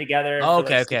 girlfriend have been together Oh,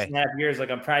 for okay, like 6.5 years.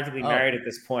 Like I'm practically married at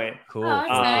this point. Cool. Oh, that's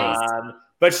nice.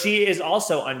 But she is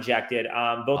also Unjected.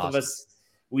 Both of Awesome. us,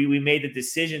 we made the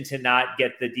decision to not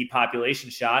get the depopulation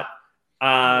shot.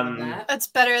 That's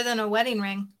better than a wedding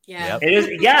ring. Yeah. It is.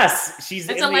 Yes, she's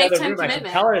That's in a the other lifetime room. I can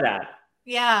commitment. tell her that.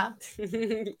 Yeah.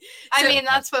 I mean,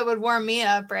 that's what would warm me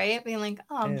up, right? Being like,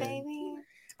 oh, baby.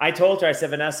 I told her, I said,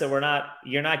 Vanessa,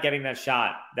 you're not getting that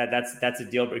shot. That's a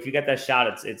deal. But if you get that shot,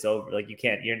 it's over. Like you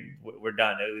can't. We're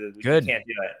done. We Good. can't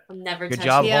do it. I'll never Good touch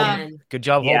job, you holding. again. Good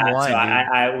job holding the line. So dude.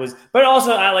 I was, but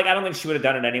also I don't think she would have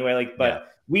done it anyway. Like, but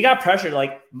we got pressured.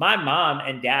 Like my mom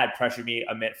and dad pressured me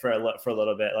a bit for a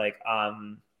little bit. Like,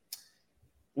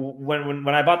 when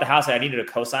I bought the house, I needed a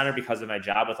co-signer because of my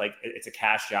job. With like, it's a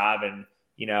cash job, and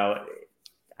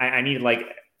I needed like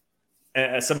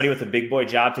somebody with a big boy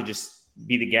job to just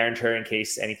be the guarantor in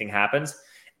case anything happens.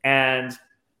 And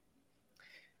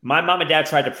my mom and dad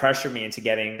tried to pressure me into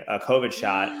getting a COVID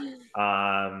shot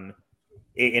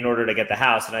in order to get the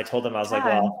house. And I told them, I was like,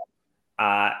 well,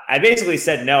 I basically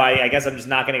said, no, I guess I'm just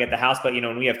not going to get the house. But,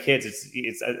 when we have kids,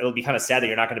 it'll be kind of sad that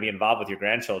you're not going to be involved with your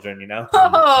grandchildren,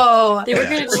 Oh, they were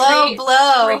going to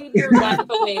trade your life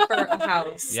away for a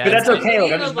house. Yeah, but that's okay.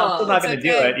 Like, I'm still not going to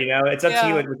do it. It's up to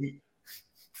you.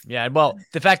 Yeah, well,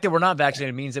 the fact that we're not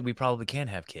vaccinated means that we probably can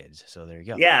have kids. So there you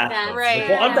go. Yeah, that's right.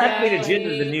 Well, unvaccinated Jinn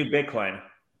is the new Bitcoin.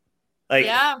 Like,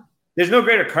 there's no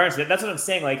greater currency. That's what I'm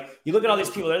saying. Like, you look at all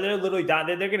these people; they're literally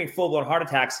dying. They're getting full blown heart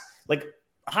attacks. Like,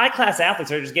 high class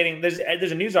athletes are just getting. There's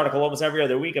a news article almost every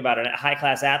other week about a high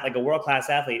class athlete, like a world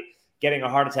class athlete, getting a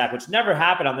heart attack, which never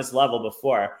happened on this level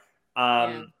before.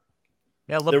 Yeah,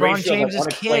 LeBron James'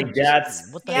 kid.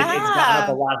 Deaths, it's gotten up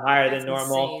a lot higher than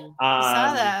normal. I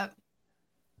saw that.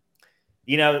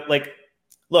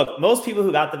 Look, most people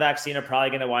who got the vaccine are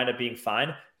probably going to wind up being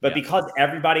fine. But because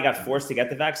everybody got forced to get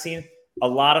the vaccine, a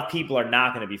lot of people are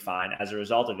not going to be fine as a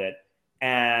result of it.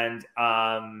 And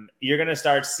you're going to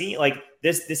start seeing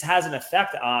this has an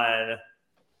effect on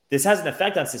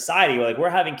society. Like, we're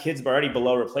having kids already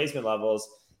below replacement levels.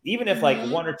 Even if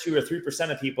 1 or 2 or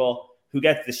 3% of people who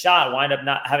get the shot wind up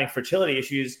not having fertility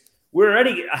issues, we're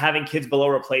already having kids below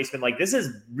replacement. Like, this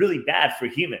is really bad for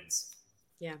humans.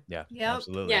 Yeah.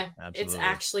 Absolutely. Yeah. It's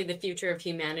actually the future of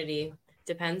humanity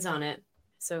depends on it.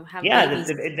 So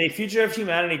the future of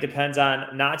humanity depends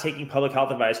on not taking public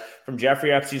health advice from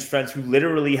Jeffrey Epstein's friends, who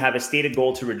literally have a stated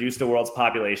goal to reduce the world's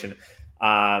population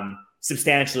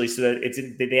substantially, so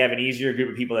that they have an easier group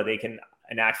of people that they can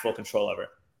enact full control over.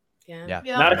 Yeah.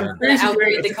 Not a conspiracy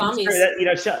theory.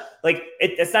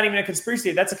 It's not even a conspiracy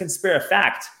theory. That's a conspiracy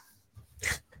fact.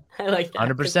 I like that.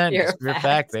 100%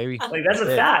 fact, baby. Like, that's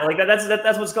a fact. Like,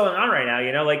 that's what's going on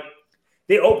right now. Like,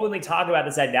 they openly talk about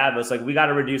this at Davos. Like, we got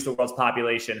to reduce the world's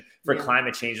population for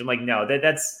climate change. I'm like, no,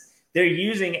 they're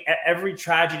using every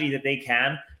tragedy that they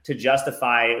can to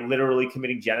justify literally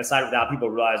committing genocide without people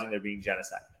realizing they're being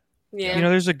genocide. Yeah.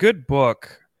 There's a good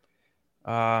book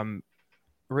written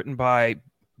by a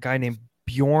guy named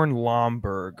Bjorn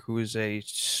Lomborg, who is a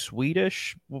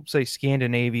Swedish, we'll say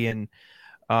Scandinavian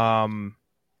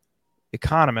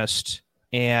economist,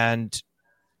 and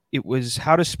it was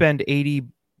how to spend $80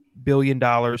 billion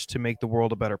to make the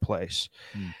world a better place.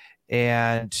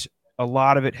 And a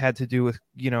lot of it had to do with,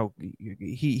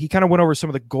 he kind of went over some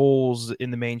of the goals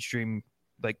in the mainstream,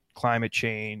 like climate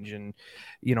change and,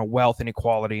 wealth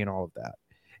inequality and all of that.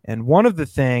 And one of the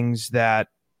things that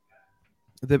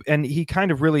and he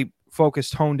kind of really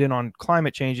honed in on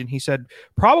climate change. And he said,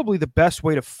 probably the best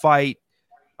way to fight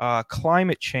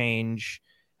climate change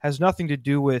has nothing to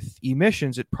do with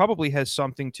emissions. It probably has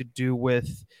something to do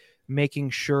with making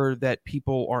sure that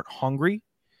people aren't hungry,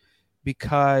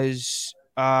 because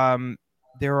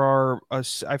there are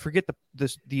I forget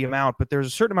the amount, but there's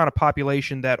a certain amount of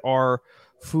population that are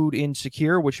food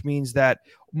insecure, which means that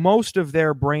most of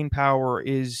their brain power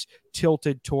is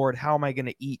tilted toward how am I going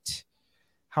to eat?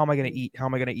 How am I going to eat? How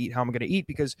am I going to eat? How am I going to eat?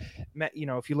 Because,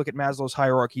 if you look at Maslow's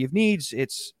hierarchy of needs,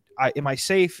 it's am I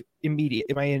safe? Immediate.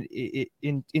 Am I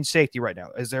in safety right now?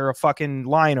 Is there a fucking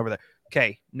lion over there?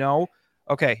 Okay. No.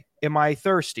 Okay. Am I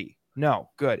thirsty? No.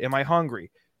 Good. Am I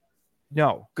hungry?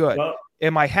 No. Good. Well,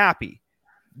 am I happy?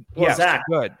 Yes.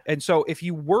 Good. And so if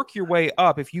you work your way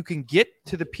up, if you can get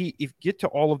to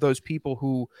all of those people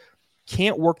who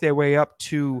can't work their way up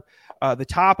to the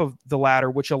top of the ladder,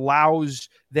 which allows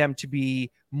them to be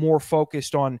more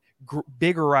focused on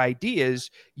bigger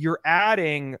ideas, you're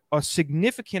adding a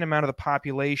significant amount of the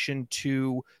population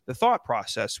to the thought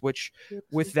process, which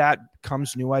with that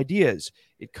comes new ideas.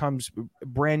 It comes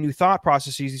brand new thought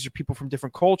processes. These are people from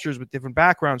different cultures with different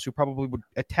backgrounds who probably would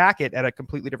attack it at a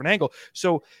completely different angle.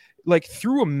 So like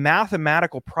through a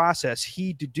mathematical process,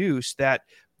 he deduced that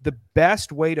the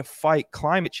best way to fight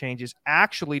climate change is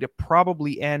actually to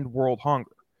probably end world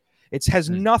hunger. It has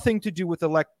nothing to do with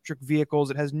electric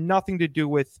vehicles. It has nothing to do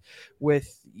with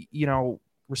recycling.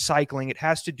 It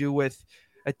has to do with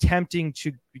attempting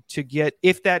to get,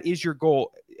 if that is your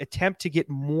goal, attempt to get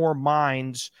more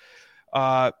minds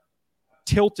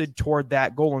tilted toward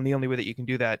that goal. And the only way that you can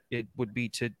do that, it would be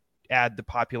to add the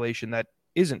population that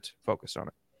isn't focused on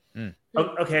it.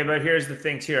 Okay, but here's the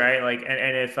thing too, right? Like,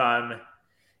 and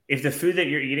if the food that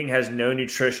you're eating has no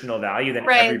nutritional value, then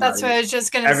right, that's what I was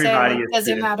just going to say. It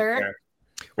doesn't matter.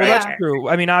 Well, that's true.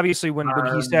 I mean, obviously, when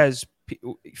he says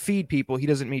feed people, he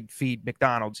doesn't mean feed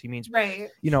McDonald's. He means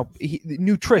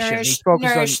nutrition. He's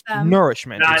focused on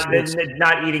nourishment.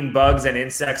 Not eating bugs and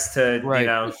insects to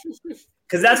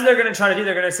Because that's what they're going to try to do.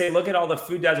 They're going to say, look at all the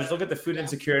food deserts, look at the food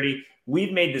insecurity.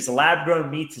 We've made this lab-grown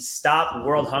meat to stop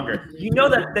world hunger. You know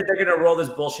that they're going to roll this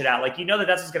bullshit out. Like, you know that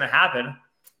that's what's going to happen.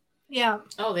 Yeah.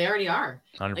 Oh, they already are.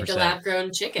 100%. Like a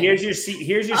lab-grown chicken. Here's your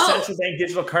central bank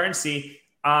digital currency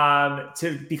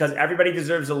because everybody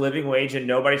deserves a living wage and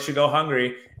nobody should go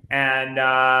hungry. And,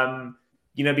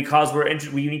 because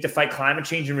we need to fight climate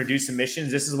change and reduce emissions,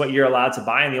 this is what you're allowed to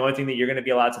buy. And the only thing that you're going to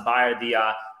be allowed to buy are the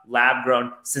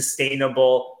lab-grown,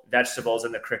 sustainable vegetables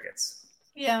and the crickets.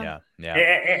 Yeah.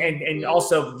 And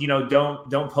also,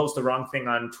 don't post the wrong thing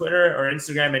on Twitter or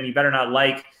Instagram, and you better not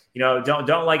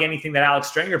don't like anything that Alex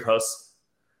Strenger posts.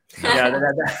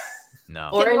 No.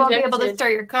 Or you won't be able to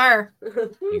start your car.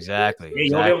 Exactly.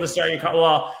 You won't be able to start your car.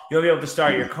 Well, you'll be able to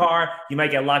start your car. You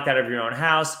might get locked out of your own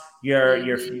house. Your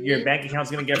bank account's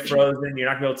going to get frozen. You're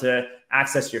not going to be able to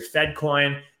access your Fed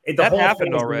coin. That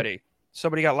happened already.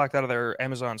 Somebody got locked out of their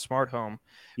Amazon smart home.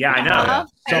 Yeah, I know.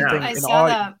 I saw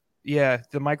that. Yeah,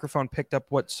 the microphone picked up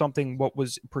what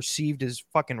was perceived as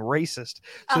fucking racist,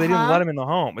 so they didn't let him in the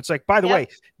home. It's like, by the way,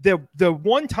 the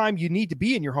one time you need to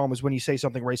be in your home is when you say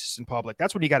something racist in public.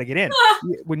 That's when you got to get in.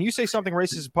 When you say something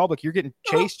racist in public, you're getting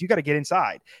chased. You got to get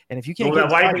inside, and if you can't, get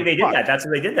why inside, do you think they did that? That's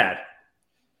when they did that.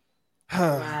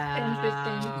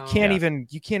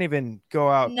 You can't even go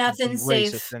out. Nothing's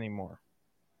racist safe anymore.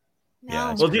 No.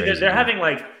 Yeah, well, dude, they're having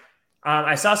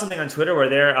I saw something on Twitter where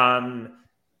they're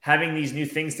having these new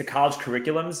things to college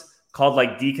curriculums called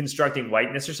like deconstructing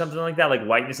whiteness or something like that, like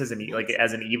whiteness as an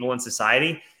evil in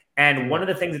society. And one of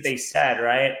the things that they said,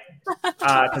 right,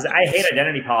 because I hate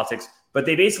identity politics, but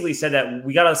they basically said that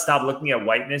we got to stop looking at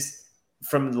whiteness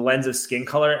from the lens of skin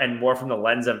color and more from the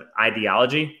lens of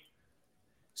ideology.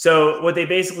 So what they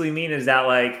basically mean is that,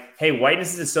 like, hey,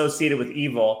 whiteness is associated with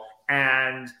evil,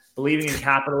 and believing in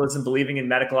capitalism, believing in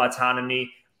medical autonomy,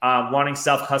 wanting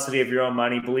self-custody of your own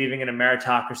money, believing in a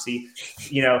meritocracy,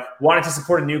 wanting to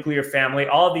support a nuclear family.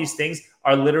 All of these things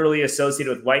are literally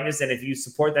associated with whiteness. And if you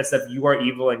support that stuff, you are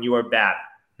evil and you are bad.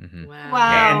 Mm-hmm.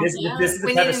 Wow. And this is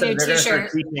the type of stuff they're going to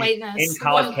start teaching in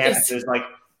college campuses, like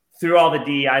through all the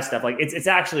DEI stuff. Like it's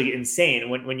actually insane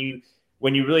when you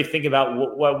really think about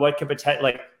what could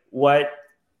potentially, like, what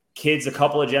kids a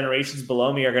couple of generations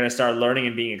below me are going to start learning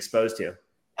and being exposed to.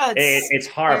 It's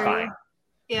horrifying.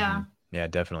 Yeah. Yeah,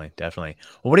 definitely. Well,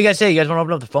 what do you guys say? You guys want to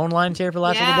open up the phone lines here for the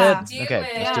last little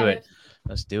bit?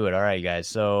 Let's do it. All right, guys.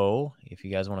 So if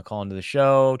you guys want to call into the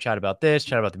show, chat about this,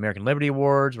 chat about the American Liberty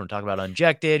Awards, you want to talk about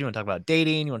Unjected, you want to talk about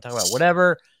dating, you want to talk about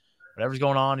whatever's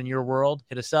going on in your world,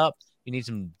 hit us up. If you need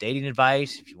some dating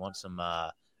advice, if you want some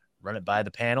run it by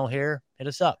the panel here, hit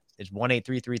us up. It's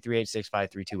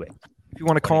 1-833-386-5328. If you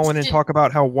want to call in and talk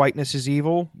about how whiteness is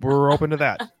evil, we're open to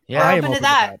that. Yeah, I am open to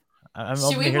that.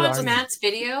 Should we watch Matt's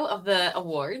video of the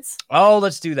awards? Oh,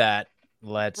 let's do that.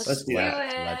 Let's do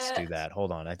that.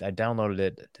 Hold on. I downloaded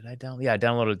it. Did I download? Yeah, I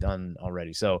downloaded it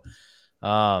already. So,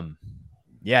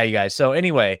 yeah, you guys. So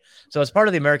anyway, as part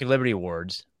of the American Liberty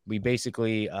Awards, we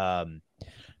basically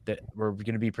we're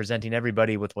going to be presenting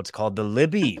everybody with what's called the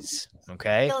Libbies.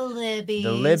 Okay, the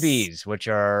Libbies, which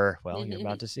are, well, you're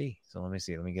about to see. So let me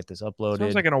see. Let me get this uploaded.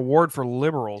 Sounds like an award for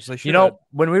liberals. They should.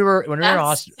 When we were in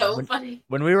Austin, funny.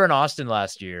 When we were in Austin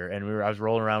last year, and I was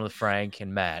rolling around with Frank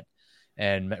and Matt,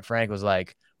 and Frank was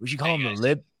like, "We should call them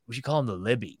we should call them the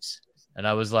Libbies," and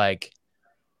I was like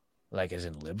as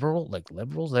in liberal, like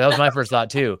liberals. Like, that was my first thought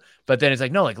too. But then it's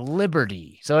like, no, like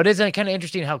liberty. So it is kind of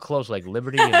interesting how close like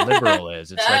liberty and liberal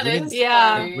is. It's like we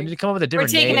need to come up with a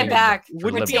different name. We're taking it back.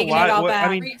 Wouldn't We're taking it all back.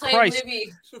 I mean, Christ,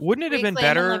 wouldn't it have been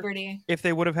better if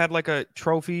they would have had like a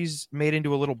trophies made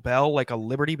into a little bell, like a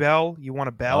Liberty Bell? You want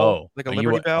a bell, like a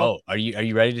Liberty Bell? Oh, are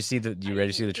you ready to see the? You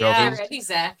ready to see the trophies? Yeah, ready,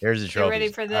 Zach. Here's the trophies. Ready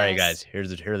for this. All right, guys. Here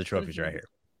are the trophies right here.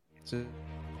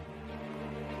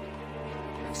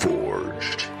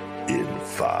 Forged in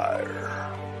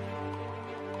fire,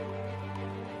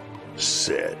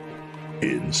 set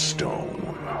in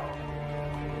stone,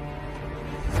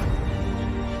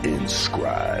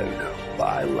 inscribed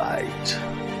by light.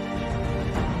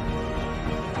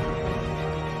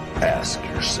 Ask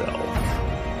yourself,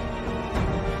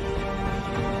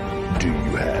 do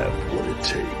you have what it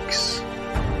takes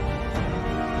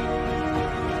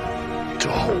to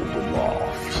hold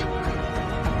aloft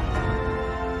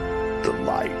the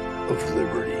light of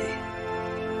liberty,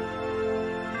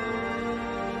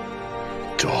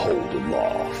 to hold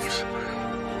aloft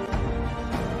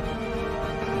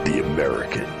the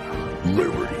American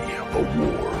Liberty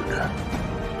Award?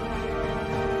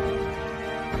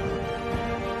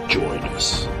 Join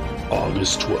us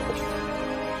August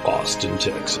 12th, Austin,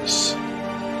 Texas,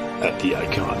 at the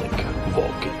iconic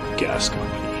Vulcan Gas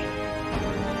Company.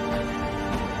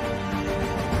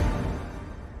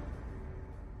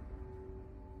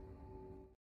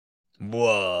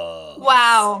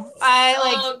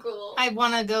 I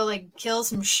want to go like kill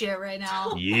some shit right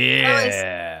now.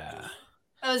 Yeah.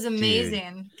 That was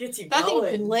amazing. Gets you that thing's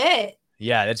going. lit.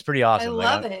 Yeah, that's pretty awesome. I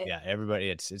love it. Yeah, everybody,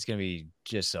 it's gonna be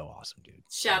just so awesome, dude.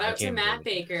 Shout out to Matt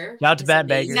Baker. Shout out to Matt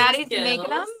Baker. Maddie's making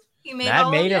them. He made Matt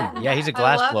all made of him. Yeah, he's a I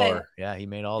glass love blower. it. Yeah, he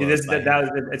made all Dude, those.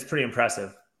 it's pretty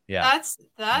impressive. Yeah,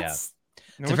 That's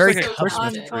it's a very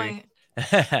on point.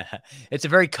 it's a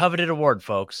very coveted award,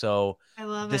 folks. So I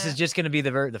love this it. is just going to be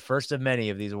the first of many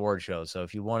of these award shows. So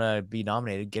if you want to be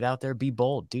nominated, get out there, be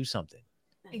bold, do something.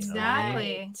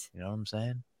 Exactly. You know what I'm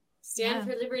saying? Stand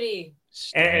for liberty.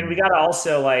 And we got to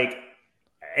also, like,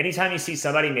 anytime you see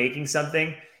somebody making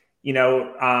something, you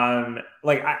know,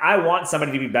 like I want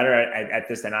somebody to be better at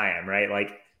this than I am, right?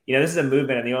 Like, you know, this is a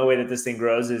movement, and the only way that this thing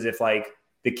grows is if, like,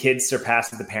 the kids surpass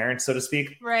the parents, so to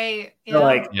speak. Right. So,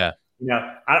 like, yeah. You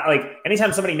know, like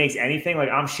anytime somebody makes anything, like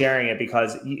I'm sharing it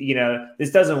because, you know,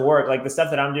 this doesn't work. Like the stuff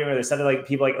that I'm doing or the stuff that like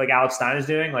people like Alex Stein is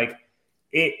doing, like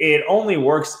it only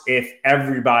works if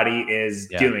everybody is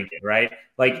doing it, right?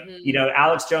 Like, you know,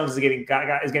 Alex Jones is getting a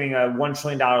 $1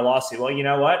 trillion lawsuit. Well, you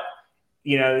know what?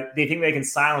 You know, they think they can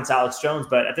silence Alex Jones,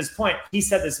 but at this point, he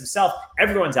said this himself,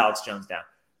 everyone's Alex Jones now.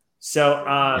 So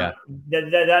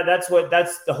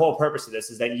that's the whole purpose of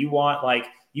this, is that you want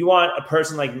a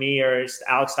person like me or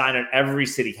Alex Stein at every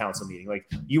city council meeting. Like,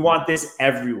 you want this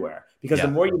everywhere, because the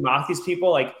more you mock these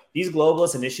people, like these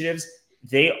globalist initiatives,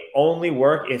 they only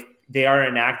work if they are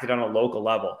enacted on a local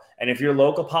level. And if your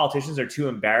local politicians are too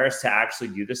embarrassed to actually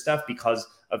do this stuff because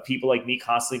of people like me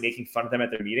constantly making fun of them at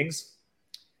their meetings,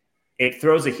 it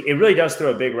really does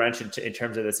throw a big wrench in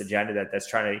terms of this agenda that's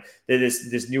trying to,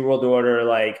 this new world order,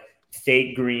 like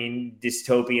fake green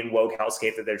dystopian woke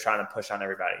hellscape that they're trying to push on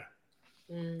everybody.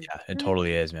 Yeah, it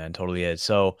totally is, man. It totally is.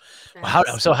 So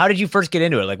how did you first get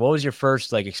into it? Like, what was your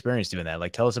first like experience doing that?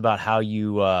 Like, tell us about how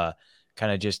you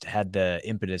kind of just had the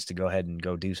impetus to go ahead and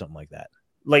go do something like that.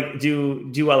 Like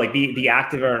do what? Like be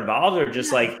active or involved, or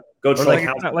just like go to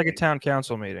like a town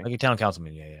council meeting. Like a town council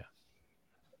meeting, yeah.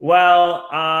 Well,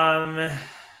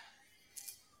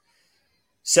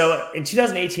 so in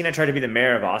 2018, I tried to be the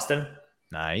mayor of Austin.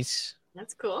 Nice.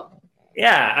 That's cool.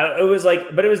 Yeah, it was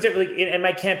like, but it was different. And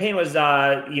my campaign was,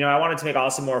 you know, I wanted to make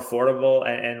Austin more affordable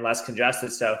and less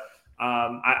congested. So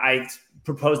I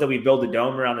proposed that we build a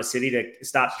dome around the city to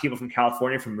stop people from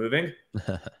California from moving.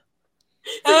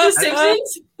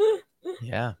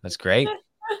 Yeah, that's great.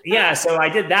 Yeah, so I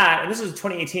did that, and this was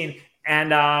 2018,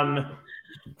 and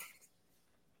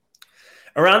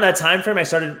around that time frame, I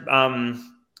started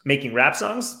making rap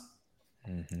songs.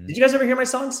 Mm-hmm. Did you guys ever hear my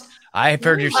songs? I've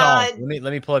heard your song.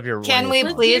 Let me pull up your. Can we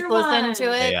please listen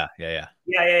to it?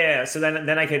 Yeah. So then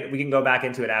we can go back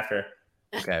into it after.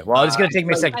 Okay. Well, it's gonna take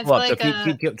me a second to pull up. So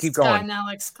keep Scott going. and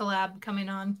Alex collab coming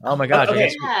on. Oh my gosh.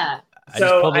 Okay. Yeah.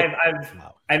 So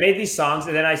I made these songs,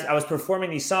 and then I was performing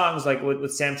these songs like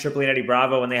with Sam Tripoli and Eddie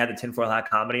Bravo when they had the tinfoil hat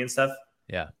comedy and stuff.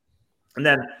 Yeah. And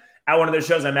then at one of their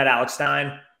shows, I met Alex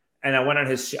Stein, and I went on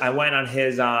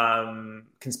his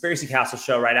Conspiracy Castle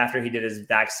show right after he did his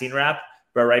vaccine rap,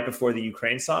 but right before the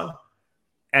Ukraine song.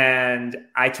 And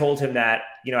I told him that,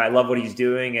 you know, I love what he's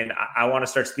doing, and I want to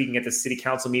start speaking at the city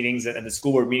council meetings and the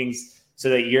school board meetings so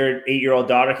that your 8-year-old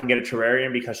daughter can get a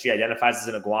terrarium because she identifies as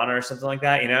an iguana or something like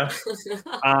that, you know?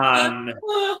 And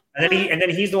then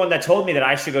he's the one that told me that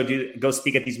I should go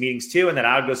speak at these meetings too, and that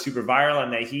I would go super viral,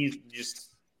 and that he just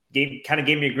gave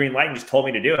me a green light and just told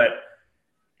me to do it.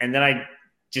 And then I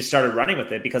just started running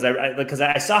with it because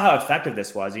I saw how effective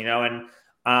this was, you know?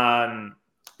 And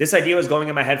this idea was going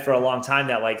in my head for a long time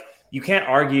that, like, you can't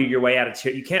argue your way out of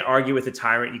you can't argue with a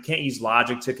tyrant. You can't use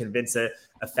logic to convince a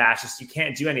fascist. You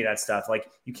can't do any of that stuff. Like,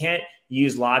 you can't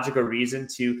use logic or reason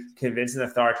to convince an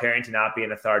authoritarian to not be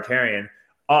an authoritarian.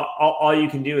 All you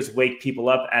can do is wake people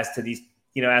up as to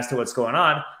what's going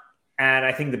on. And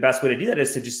I think the best way to do that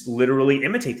is to just literally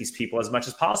imitate these people as much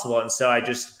as possible. And so I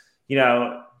just, you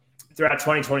know, throughout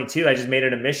 2022, I just made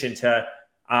it a mission to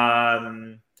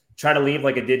try to leave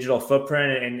like a digital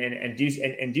footprint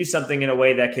and do something in a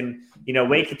way that can, you know,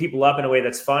 wake the people up in a way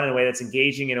that's fun, in a way that's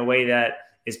engaging, in a way that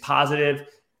is positive,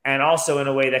 and also in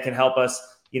a way that can help us,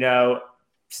 you know,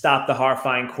 stop the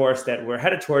horrifying course that we're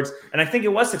headed towards. And I think it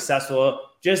was successful.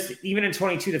 Just even in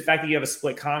 22, the fact that you have a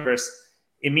split Congress,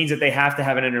 it means that they have to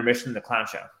have an intermission in the clown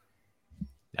show.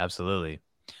 Absolutely.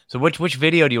 So which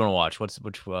video do you want to watch?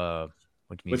 Which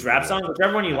rap song?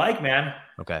 Whichever one you like, man.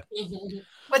 Okay.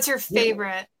 What's your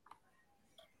favorite?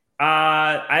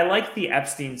 I like the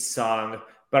Epstein song,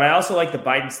 but I also like the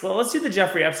Biden. Let's do the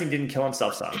Jeffrey Epstein didn't kill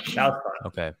himself song. That was fun.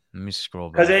 Okay, let me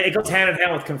scroll back. Because it goes hand in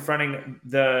hand with confronting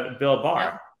the Bill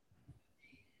Barr.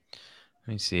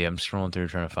 Let me see. I'm scrolling through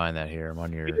trying to find that here. I'm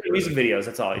on your music videos.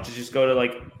 That's all. You just go to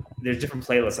like there's different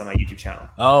playlists on my YouTube channel.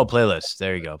 Oh, playlists.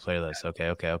 There you go. Playlists.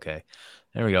 Okay.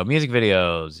 There we go. Music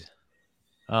videos.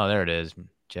 Oh, there it is.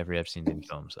 Jeffrey Epstein didn't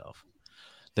kill himself.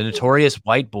 The Notorious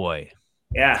White Boy.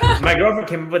 Yeah, my girlfriend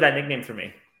came up with that nickname for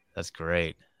me. That's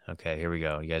great. Okay, here we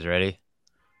go. You guys ready?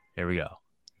 Here we go.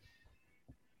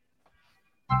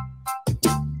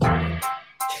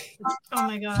 Oh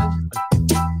my god.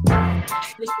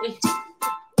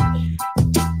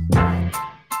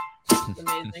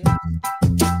 Amazing.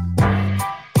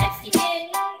 If he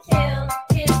didn't kill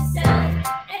himself,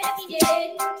 and if he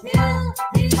didn't kill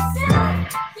himself,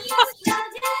 he was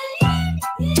killed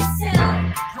in his cell.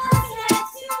 'Cause he had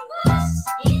too much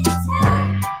intel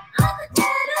on the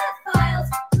pedophiles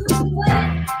who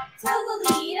went to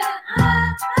Lolita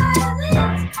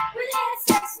Island, where they had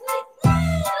sex with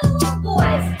little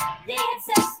boys. They had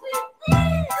sex with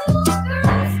little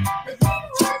girls. The kid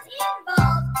was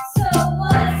involved, so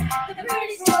was the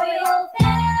British royal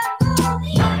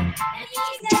family. And the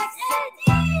execs at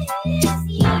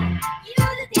Disney, you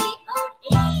know that they own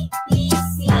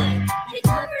ABC. They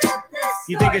covered up the story.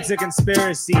 You think it's a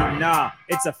conspiracy? Nah,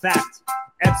 it's a fact.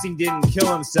 Epstein didn't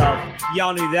kill himself.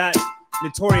 Y'all knew that.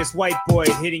 Notorious white boy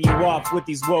hitting you off with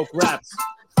these woke raps.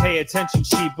 Pay attention,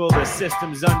 sheeple, the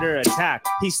system's under attack.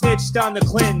 He snitched on the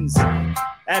Clintons.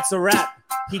 That's a wrap.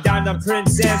 He dined on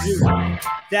Prince Andrew.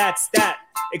 That's that.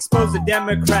 Expose the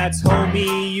Democrats,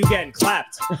 homie. You getting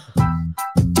clapped.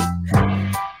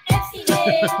 Epstein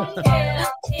didn't kill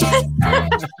himself.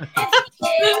 Epstein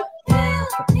didn't kill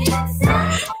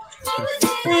himself. He was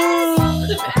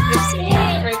innocent.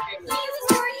 He was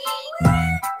working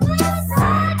with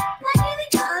Assad, like the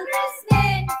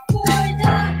congressman for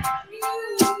the New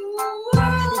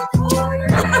World Order.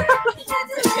 He got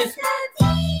the list of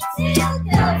detailed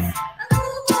notes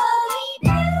on the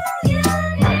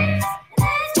millionaires, and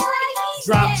that's why he's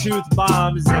Drop dead. truth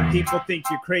bombs and people think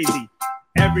you're crazy.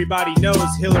 Everybody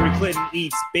knows Hillary Clinton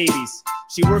eats babies.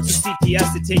 She works with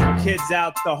CPS to take your kids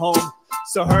out the home,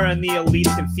 so her and the elite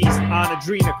can feast on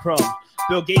adrenochrome.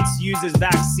 Bill Gates uses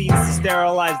vaccines to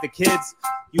sterilize the kids.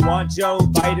 You want Joe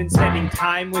Biden spending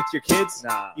time with your kids?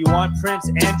 Nah. You want Prince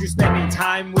Andrew spending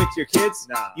time with your kids?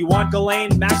 Nah. You want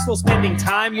Ghislaine Maxwell spending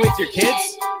time with your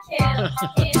kids? Kill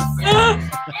himself.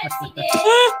 Epstein didn't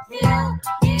kill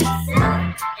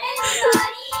himself.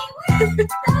 Anybody with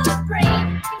a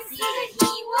brain can see that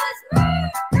he was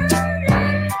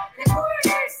murdered. The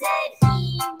coroner said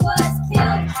he was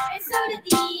killed, and so did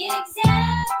the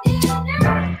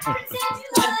examiner. Prince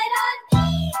Andrew lied on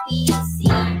BBC.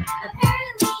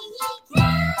 Apparently he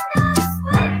cannot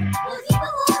sweat. Well, he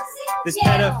belongs in This jail.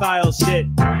 pedophile shit,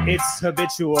 it's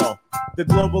habitual. The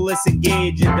globalists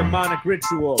engage in demonic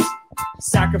rituals,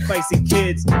 sacrificing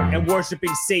kids and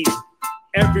worshiping Satan.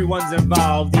 Everyone's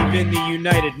involved, even the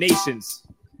United Nations.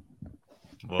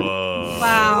 Whoa.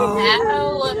 Wow.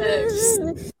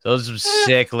 Alex. Those are some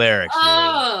sick lyrics. Dude.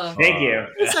 Oh. Thank you.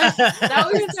 That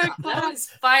was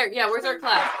fire. Yeah, where's our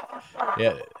clap?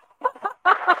 Yeah.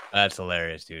 That's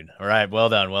hilarious, dude. All right, well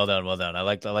done. I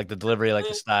like the delivery, I like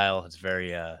the style. It's very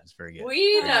good. We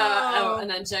need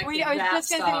an unjected I was rap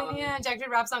just gonna say song. we need an unjected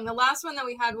rap song. The last one that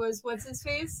we had was what's his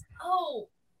face? Oh,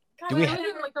 God, Do we I have-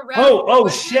 don't know, like a rap. Oh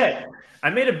shit! I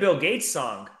made a Bill Gates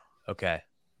song. Okay. Oh,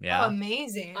 Yeah.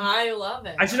 amazing. I love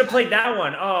it. I should have played that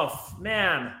one. Oh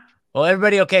man. Well,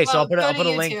 everybody, okay. So Well, I'll put go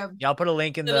a to link. YouTube. Yeah, I'll put a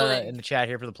link in Put a the link. in the chat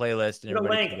here for the playlist. And Put a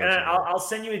everybody link, can and go check it out. I'll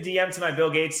send you a DM to my Bill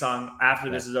Gates song after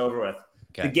this is over with.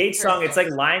 Okay. The Gates song, it's like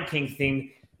Lion King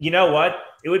theme. You know what?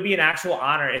 It would be an actual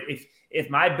honor if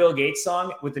my Bill Gates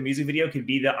song with the music video could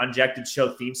be the Unjected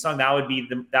show theme song. That would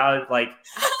like.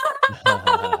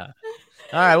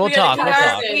 All right, we'll talk.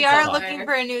 We are looking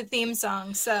for a new theme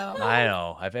song, so I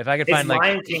know. If I could It's find like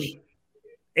Lion King.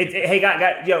 Hey,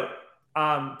 guys, yo,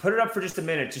 put it up for just a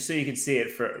minute, just so you can see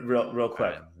it for real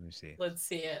quick. Let me see. Let's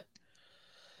see it.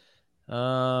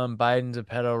 Biden's a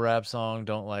pedo rap song.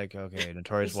 Don't like. Okay,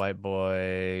 Notorious White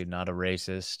Boy. Not a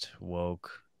racist.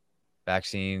 Woke.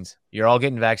 Vaccines. You're all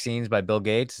getting vaccines by Bill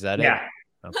Gates. Is that it? Yeah.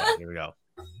 Okay. Here we go.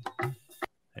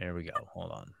 There we go.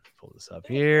 Hold on. Pull this up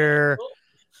here.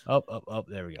 Up.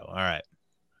 There we go. All right.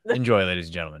 Enjoy, ladies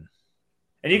and gentlemen.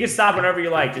 And you can stop whenever you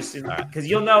like, just because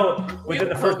you'll know within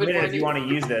the first minute if you want to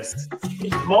use this.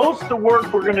 Most of the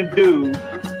work we're going to do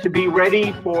to be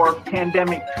ready for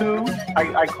pandemic 2,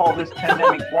 I call this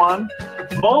pandemic 1.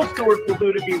 Most of the work we'll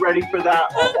do to be ready for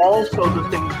that are also the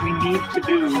things we need to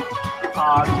do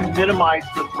to minimize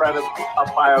the threat of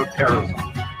bioterrorism.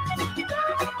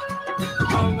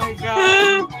 oh my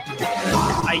god.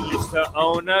 I used to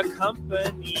own a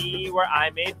company where I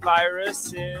made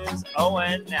viruses. Oh,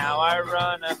 and now I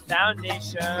run a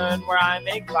foundation where I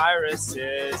make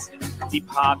viruses.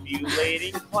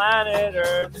 depopulating planet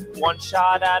Earth, one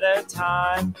shot at a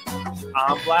time.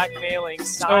 I'm blackmailing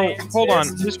science. So hold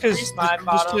on, just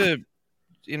to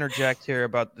interject here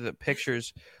about the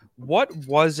pictures. What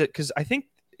was it? Because I think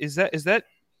is that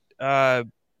the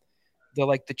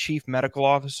chief medical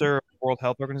officer of the World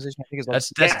Health Organization? I think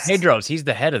that's Tedros. He's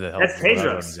the head of the Health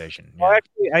Organization. Well,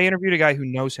 actually, I interviewed a guy who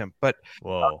knows him, but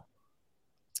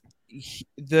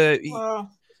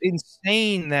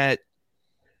insane that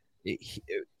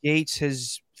Gates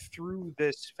has, through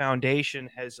this foundation,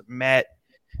 has met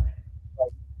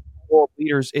world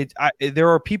leaders. There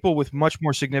are people with much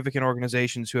more significant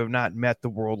organizations who have not met the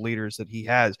world leaders that he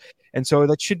has, and so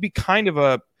that should be kind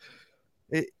of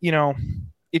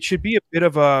it should be a bit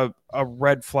of a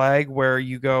red flag where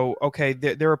you go, okay,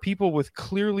 there are people with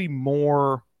clearly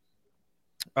more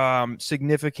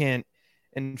significant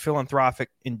and philanthropic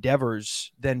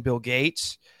endeavors than Bill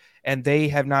Gates, and they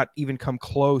have not even come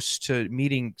close to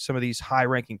meeting some of these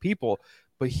high-ranking people,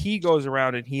 but he goes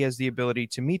around and he has the ability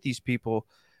to meet these people.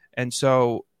 And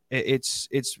so it's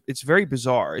very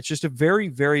bizarre. It's just a very,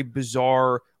 very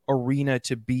bizarre arena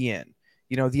to be in.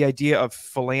 You know, the idea of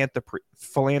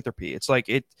philanthropy. It's like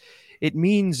it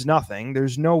means nothing.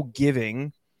 There's no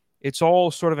giving. It's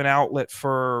all sort of an outlet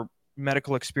for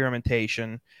medical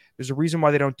experimentation. There's a reason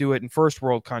why they don't do it in first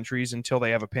world countries until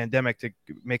they have a pandemic to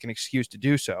make an excuse to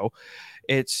do so.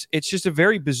 It's just a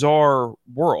very bizarre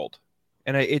world.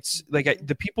 And it's like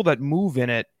the people that move in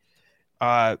it,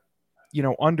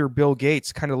 under Bill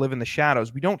Gates kind of live in the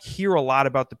shadows. We don't hear a lot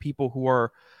about the people who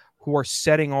are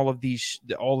setting all of these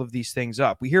things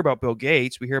up. We hear about Bill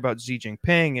Gates, we hear about Xi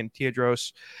Jinping and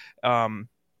Tedros,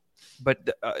 but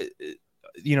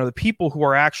the people who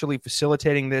are actually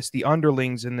facilitating this, the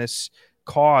underlings in this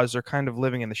cause, are kind of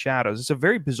living in the shadows. It's a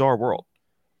very bizarre world.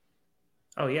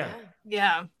 Oh yeah.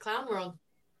 Yeah. Clown world.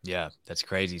 Yeah, that's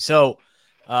crazy. So,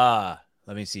 let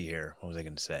me see here. What was I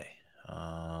going to say?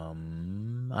 I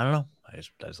don't know. I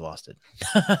just lost it.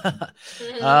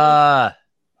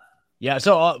 Yeah.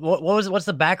 So, what's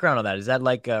the background of that? Is that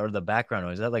like, or the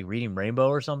background? Is that like Reading Rainbow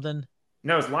or something?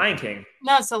 No, it's Lion King.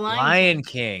 No, it's the Lion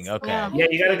King. Okay. Yeah,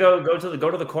 you gotta go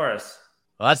to the chorus.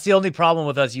 Well, that's the only problem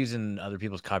with us using other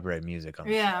people's copyright music.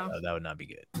 That would not be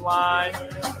good. Fly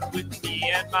with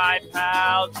me and my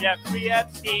pal Jeffrey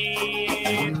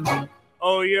Epstein.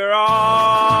 Oh, you're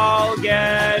all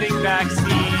getting vaccines.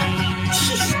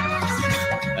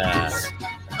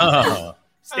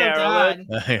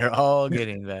 Steroid. You're all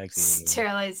getting vaccines.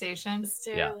 Sterilization.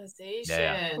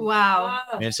 Yeah. Wow.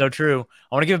 I mean, it's so true.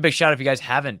 I want to give a big shout out if you guys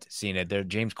haven't seen it. There,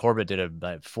 James Corbett did a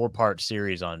 4-part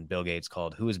series on Bill Gates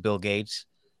called "Who is Bill Gates?"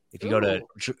 If you go to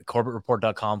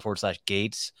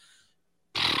corbettreport.com/Gates,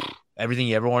 everything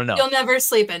you ever want to know. You'll never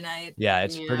sleep at night. Yeah,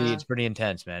 it's pretty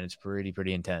intense, man. It's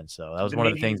pretty intense. So that was one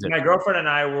of the things that my girlfriend and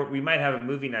I we might have a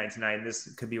movie night tonight, and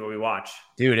this could be what we watch.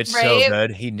 Dude, it's so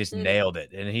good. He just nailed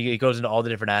it, and he goes into all the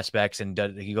different aspects, and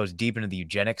he goes deep into the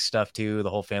eugenics stuff too, the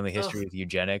whole family history with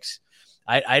eugenics.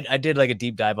 I did like a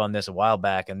deep dive on this a while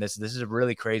back, and this is a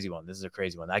really crazy one. This is a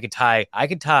crazy one. I could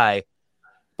tie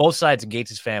both sides of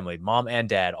Gates' family, mom and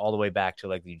dad, all the way back to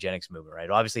like the eugenics movement, right?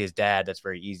 Obviously, his dad, that's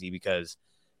very easy because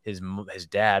his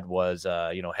dad was,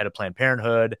 head of Planned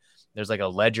Parenthood. There's like a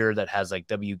ledger that has like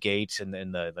W. Gates and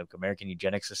the like American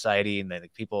Eugenics Society, and then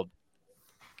like, people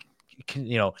can,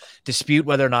 dispute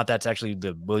whether or not that's actually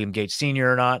the William Gates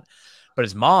Sr. or not. But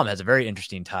his mom has a very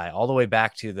interesting tie all the way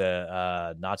back to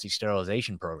the Nazi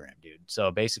sterilization program, dude.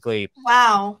 So basically,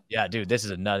 wow, yeah, dude, this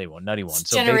is a nutty one.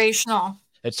 It's generational.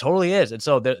 It totally is. And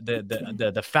so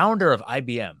the founder of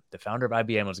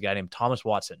IBM, was a guy named Thomas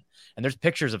Watson. And there's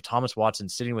pictures of Thomas Watson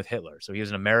sitting with Hitler. So he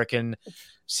was an American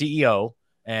CEO.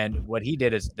 And what he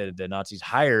did is the Nazis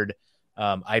hired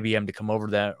IBM to come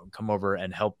over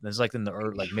and help. This is like in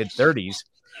the mid 30s,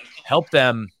 help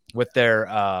them with their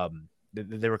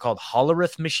they were called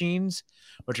Hollerith machines,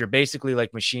 which are basically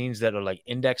like machines that are like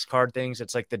index card things.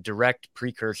 It's like the direct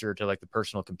precursor to like the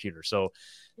personal computer. So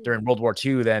during World War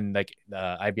II, then like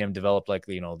IBM developed like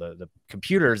the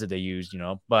computers that they used,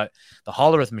 but the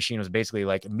Hollerith machine was basically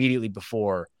like immediately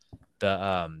before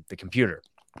the computer.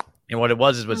 And what it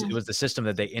was it was the system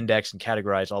that they indexed and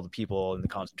categorized all the people in the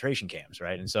concentration camps,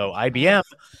 right? And so IBM,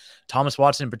 Thomas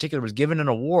Watson in particular, was given an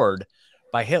award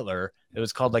by Hitler. It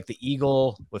was called like the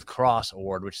Eagle with Cross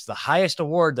Award, which is the highest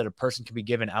award that a person can be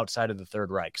given outside of the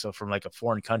Third Reich. So from like a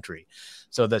foreign country.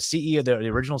 So the CEO, the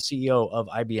original CEO of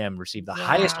IBM, received the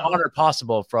highest honor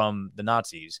possible from the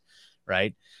Nazis,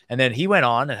 right? And then he went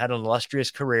on and had an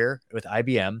illustrious career with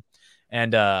IBM,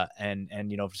 and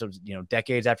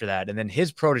decades after that. And then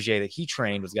his protege that he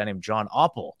trained was a guy named John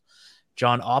Opel.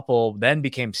 John Opel then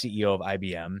became CEO of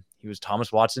IBM. He was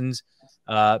Thomas Watson's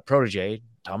protege.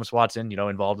 Thomas Watson,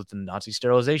 involved with the Nazi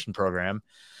sterilization program.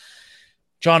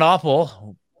 John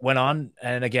Opel went on,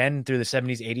 and again, through the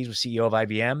 70s, 80s, was CEO of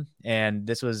IBM. And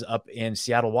this was up in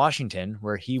Seattle, Washington,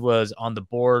 where he was on the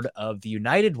board of the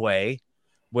United Way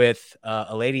with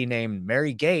a lady named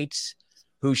Mary Gates,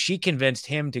 who she convinced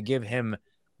him to give him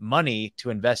money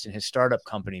to invest in his startup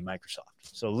company, Microsoft.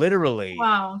 So literally,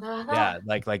 wow. Yeah,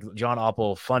 like John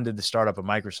Opel funded the startup of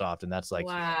Microsoft, and that's like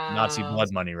Nazi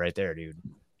blood money right there, dude.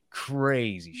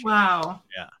 Crazy shit. Wow.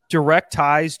 Yeah. Direct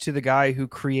ties to the guy who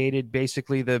created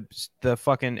basically the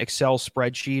fucking Excel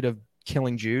spreadsheet of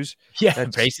killing Jews. Yeah,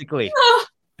 basically.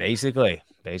 Basically.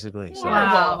 So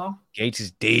Wow. Gates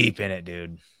is deep in it,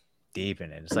 dude. Deep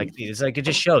in it. It's like it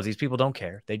just shows these people don't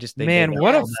care. They Man,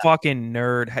 what a that. fucking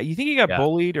nerd. You think he got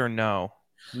bullied or no?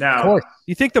 No. Of course.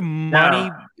 You think the money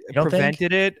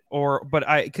prevented think? it?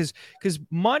 Because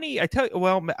money, I tell you,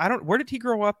 well, I don't. Where did he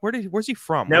grow up? Where's he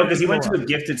from? No, because he went to a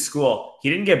gifted school. He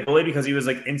didn't get bullied because he was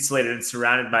like insulated and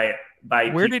surrounded by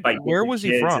where was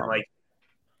he from? Like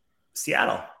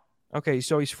Seattle. Okay,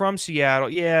 so he's from Seattle.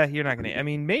 Yeah, you're not gonna. I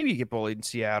mean, maybe you get bullied in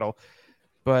Seattle,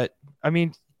 but I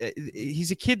mean,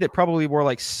 he's a kid that probably wore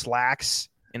like slacks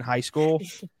in high school,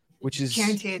 which is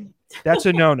guaranteed. That's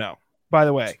a no-no. By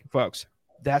the way, folks,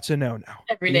 that's a no-no.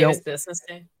 Every day is business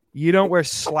day. You don't wear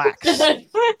slacks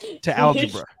to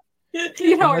algebra.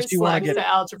 You don't wear slacks to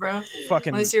algebra.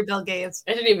 Fucking unless you're Bill Gates.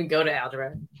 I didn't even go to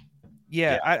algebra.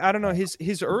 Yeah, I don't know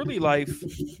his early life.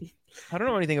 I don't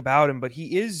know anything about him, but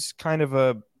he is kind of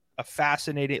a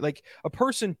fascinating, like a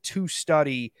person to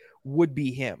study would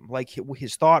be him. Like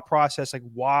his thought process, like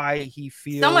why he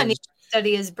feels. Someone needs to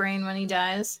study his brain when he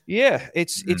dies. Yeah,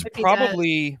 it's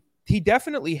probably he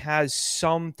definitely has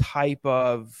some type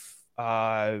of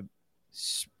God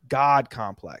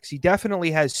complex. He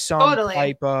definitely has some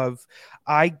type of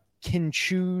I can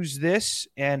choose this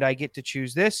and I get to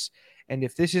choose this. And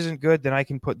if this isn't good, then I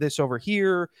can put this over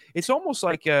here. It's almost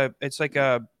like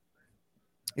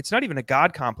it's not even a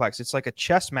God complex. It's like a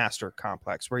chess master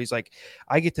complex where he's like,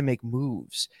 I get to make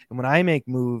moves. And when I make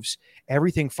moves,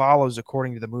 everything follows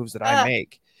according to the moves that I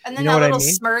make. And then you know that what little I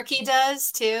mean? smirk he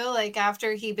does too, like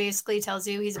after he basically tells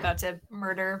you he's about to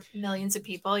murder millions of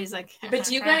people, he's like. But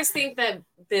do you guys think that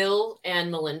Bill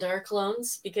and Melinda are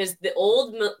clones? Because the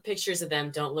old pictures of them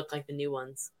don't look like the new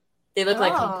ones. They look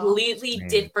like completely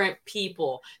different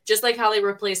people, just like how they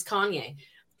replaced Kanye.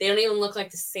 They don't even look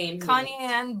like the same. Kanye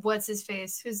and what's his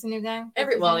face? Who's the new guy? They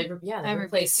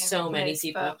replaced so many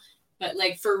people. But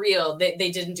like for real, they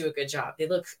didn't do a good job. They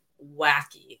look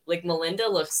wacky. Like Melinda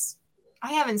looks.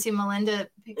 I haven't seen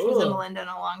pictures of Melinda in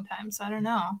a long time, so I don't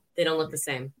know. They don't look the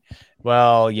same.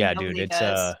 Well, yeah, Nobody dude, it's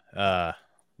does.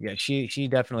 yeah, she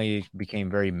definitely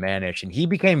became very mannish, and he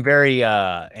became very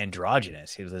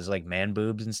androgynous. He was like man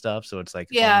boobs and stuff, so it's like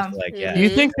almost like Do you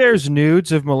think there's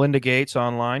nudes of Melinda Gates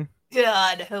online?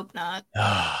 God, I hope not.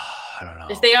 I don't know.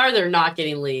 If they are, they're not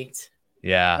getting leaked.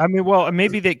 Yeah. I mean, well,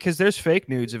 maybe because there's fake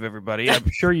nudes of everybody. I'm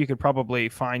sure you could probably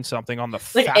find something on the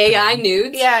like AI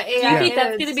nudes. Yeah, Do you think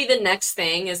that's going to be the next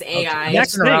thing? Is AI?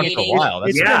 Next thing. for a while.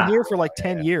 It's been here for like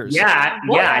 10 years. Yeah.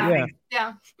 Yeah.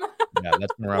 Yeah,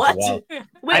 that's been around for a while.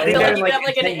 Wait, think so that you in, have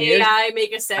like an 10 years, AI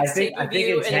make a sex tape I of think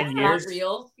you in and 10 it's years, not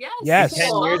real? Yes. In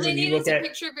 10 All years, they when you need is look a at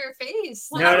picture of your face.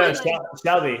 no,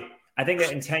 Shelby. I think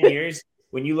that in 10 years,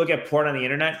 when you look at porn on the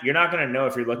internet, you're not going to know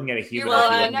if you're looking at a human. Well, or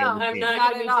if I you're know. looking at a I'm machine.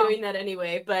 not going to be doing that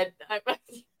anyway, but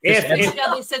If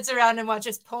Shelby sits around and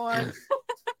watches porn.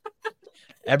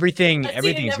 Everything's I've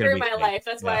seen it gonna never be in my fake. life.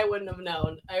 That's why I wouldn't have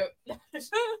known.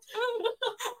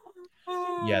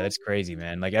 Yeah, that's crazy,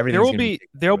 man. Like everything.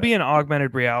 There'll be an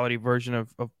augmented reality version of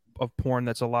porn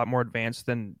that's a lot more advanced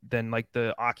than like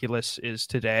the Oculus is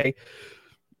today,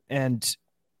 and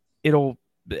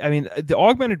the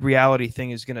augmented reality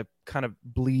thing is going to kind of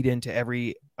bleed into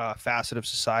every facet of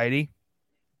society,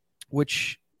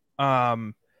 which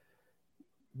will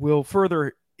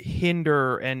further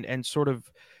hinder and sort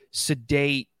of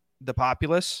sedate the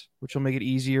populace, which will make it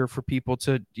easier for people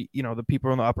to, the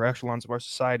people in the upper echelons of our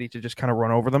society to just kind of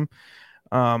run over them.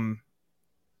 I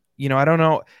don't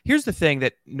know. Here's the thing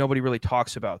that nobody really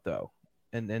talks about, though,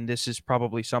 and this is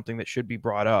probably something that should be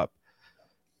brought up.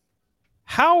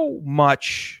 What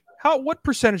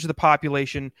percentage of the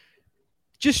population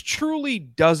just truly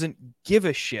doesn't give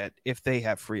a shit if they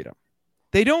have freedom?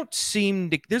 They don't seem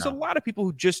to. There's a lot of people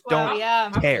who just don't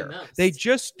care. They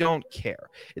just don't care.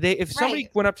 If somebody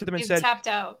went up to them and said, tapped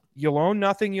out. "You'll own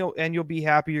nothing, you'll be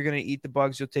happy. You're going to eat the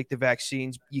bugs. You'll take the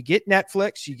vaccines. You get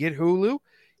Netflix. You get Hulu.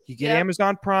 You get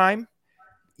Amazon Prime.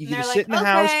 You And get to they're sit in the like,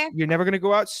 house. "Okay." You're never going to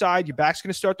go outside. Your back's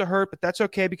going to start to hurt, but that's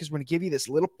okay because we're going to give you this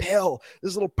little pill,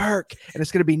 this little perk, and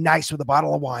it's going to be nice with a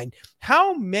bottle of wine.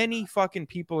 How many fucking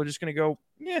people are just going to go,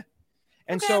 yeah?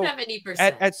 And so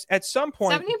 70%. at some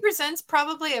point, 70% is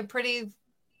probably a pretty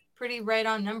right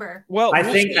on number. well, I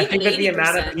think that the 80%.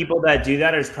 amount of people that do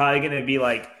that is probably going to be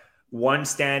like one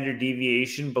standard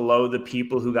deviation below the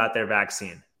people who got their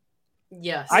vaccine.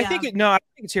 Yes. I think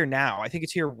it's here now. I think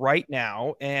it's here right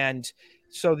now. And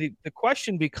so the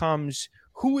question becomes,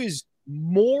 who is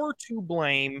more to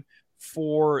blame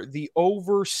for the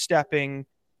overstepping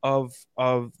of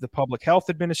the public health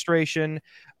administration,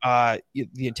 the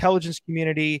intelligence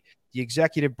community, the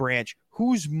executive branch?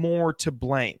 Who's more to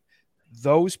blame?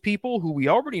 Those people who we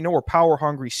already know are power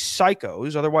hungry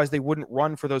psychos, otherwise they wouldn't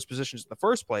run for those positions in the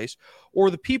first place, or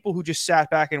the people who just sat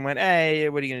back and went, hey,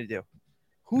 what are you going to do?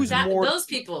 Who's more? Those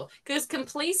people. Because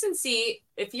complacency,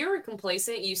 if you're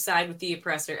complacent, you side with the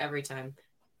oppressor every time.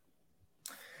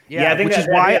 Yeah, I think which is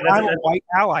that- why that's- I'm a white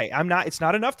ally. I'm not. It's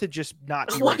not enough to just not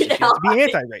be racist. You have to be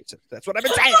anti-racist. That's what I've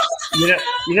been saying.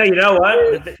 You know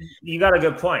what? You got a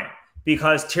good point,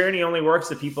 because tyranny only works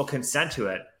if people consent to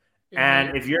it.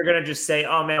 And if you're gonna just say,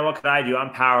 "Oh man, what could I do?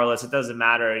 I'm powerless. It doesn't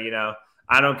matter.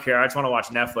 I don't care. I just want to watch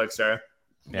Netflix." Or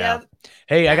Yeah.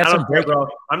 Hey, I got some break, bro.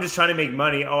 I'm just trying to make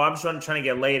money. Oh, I'm just trying to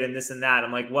get laid and this and that.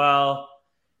 I'm like, well,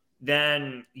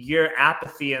 then your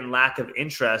apathy and lack of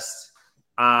interest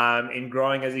in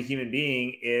growing as a human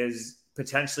being is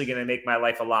potentially going to make my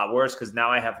life a lot worse, because now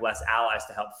I have less allies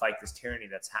to help fight this tyranny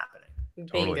that's happening.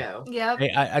 Bingo. Yep.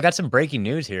 Hey, I got some breaking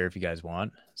news here if you guys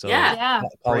want. So Yeah.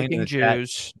 Colleen in the chat-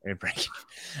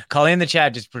 Colleen in the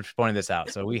chat just pointed this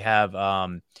out. So we have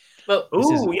But this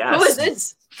is- who is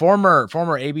this? former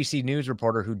ABC News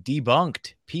reporter who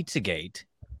debunked Pizzagate,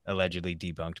 allegedly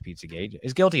debunked Pizzagate,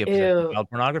 is guilty of possessing child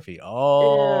pornography.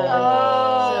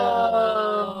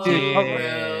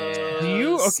 Do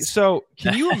you? Okay, so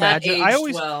can you imagine? That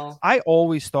aged well. I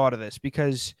always thought of this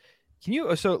because can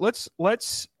you? So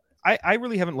let's. I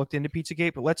really haven't looked into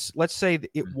Pizzagate, but let's say that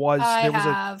it was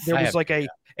there was like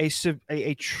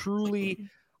a truly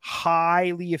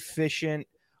highly efficient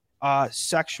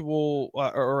sexual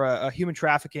or a human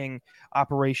trafficking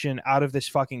operation out of this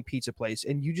fucking pizza place,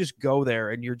 and you just go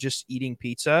there and you're just eating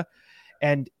pizza,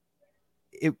 and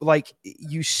it like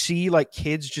you see like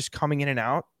kids just coming in and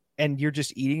out, and you're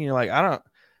just eating, and you're like, I don't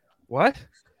what.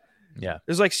 Yeah,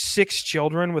 there's like 6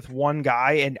 children with one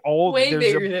guy, and all way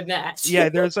bigger than that. Yeah,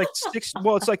 there's like 6.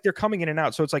 Well, it's like they're coming in and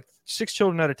out, so it's like 6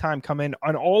 children at a time come in,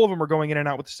 and all of them are going in and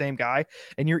out with the same guy.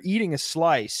 And you're eating a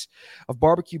slice of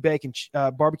barbecue bacon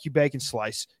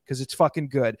slice because it's fucking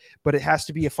good, but it has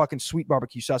to be a fucking sweet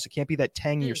barbecue sauce. It can't be that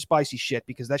tangy or spicy shit,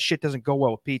 because that shit doesn't go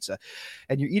well with pizza.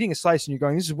 And you're eating a slice, and you're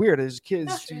going, "This is weird. His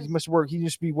kids, he must work. He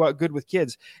must be good with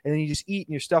kids." And then you just eat,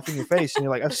 and you're stuffing your face, and you're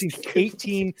like, I've seen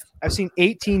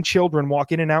 18 children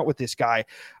walk in and out with this guy.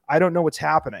 I don't know what's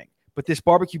happening, but this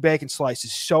barbecue bacon slice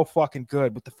is so fucking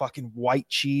good with the fucking white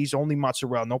cheese, only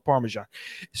mozzarella, no Parmesan.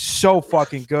 So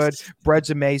fucking good. Bread's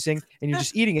amazing, and you're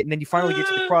just eating it, and then you finally get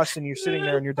to the crust, and you're sitting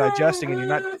there and you're digesting, and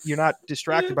you're not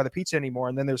distracted by the pizza anymore.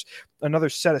 And then there's another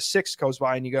set of 6 goes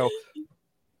by, and you go,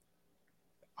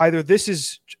 either this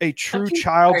is a true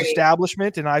child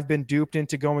establishment, and I've been duped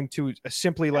into going to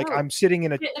simply like I'm sitting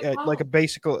in like a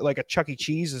basic like a Chuck E.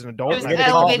 Cheese as an adult. It was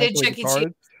elevated Chuck E. Cheese.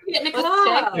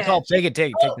 Nicole, take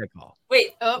that call.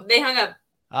 Wait, they hung up.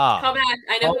 Call back.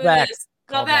 I know who it is.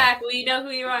 Call back. We know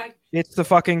who you are. It's the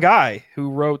fucking guy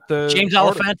who wrote the James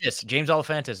Alefantis. James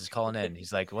Alefantis is calling in.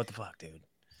 He's like, "What the fuck, dude?"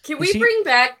 Can we bring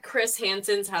back Chris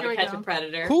Hansen's How to Catch a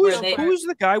Predator? Who's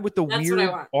the guy with the That's what I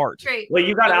weird want. art? Well,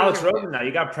 you got Alex Rosen now.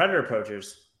 You got Predator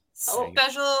Poachers.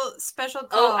 Special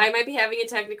call. Oh, I might be having a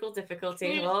technical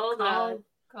difficulty. Hold on.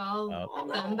 Call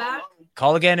them back.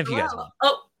 Call again if you guys want.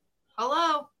 Oh,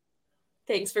 hello.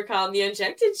 Thanks for calling the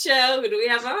Unjected Show. Who do we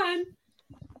have on?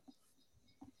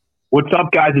 What's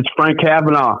up, guys? It's Frank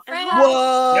Kavanaugh.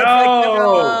 Whoa! Yo! Frank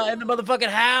Kavanaugh in the motherfucking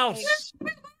house,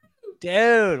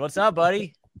 dude. What's up,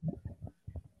 buddy?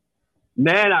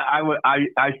 Man,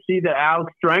 I see that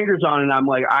Alex Stranger's on, and I'm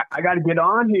like, I got to get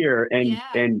on here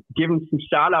and give him some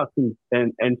shout outs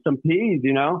and some peas,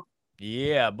 you know?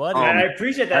 Yeah, buddy. I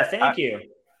appreciate that. Thank you.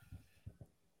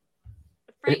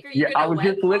 Frank, are you I was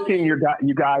just listening.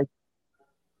 You guys.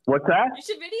 What's that? You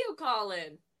should video call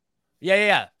in.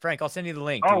 Yeah. Frank, I'll send you the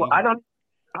link. Oh, I don't.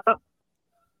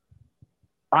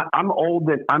 I'm old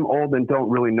and don't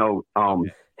really know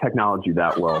technology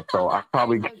that well, so I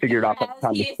probably figured it out by the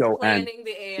time the show ends.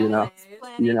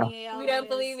 You know. We don't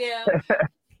believe you.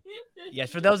 Yes,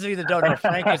 for those of you that don't know,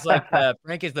 Frank is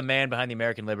Frank is the man behind the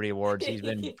American Liberty Awards. He's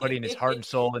been putting his heart and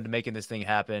soul into making this thing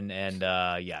happen, and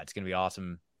it's gonna be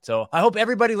awesome. So I hope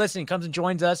everybody listening comes and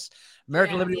joins us.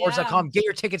 AmericanLibertyAwards.com. Get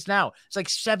your tickets now. It's like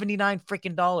 $79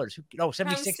 freaking dollars. No,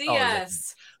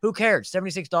 $76. Who cares?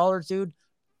 $76, dude.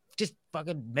 Just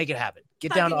fucking make it happen.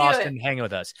 Get down to Austin, hanging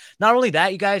with us. Not only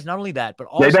that, you guys. Not only that, but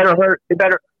also They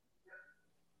better.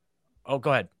 Oh,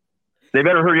 go ahead. They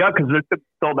better hurry up because they're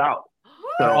sold out.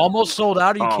 They're almost sold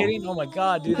out. Are you kidding? Oh my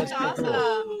god, dude, that's so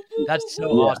cool. That's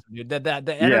so awesome, dude.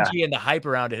 The energy and the hype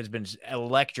around it has been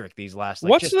electric these last.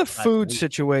 What's the food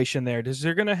situation there? Is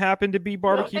there going to happen to be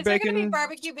barbecue bacon? Is there going to be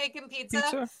barbecue bacon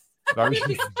pizza?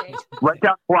 Barbecue. Right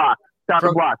down the block. Down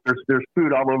the block. There's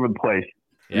food all over the place.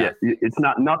 Yeah. It's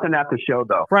not nothing at the show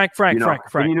though. Frank. Guys, I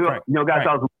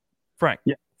was Frank.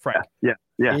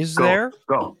 Yeah. Is there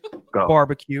go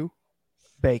barbecue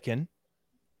bacon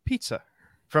pizza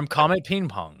from Comet Ping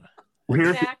Pong?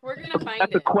 Zach, we're gonna find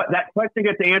it. That question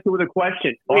gets answered with a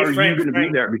question. Wait, are Frank, you going to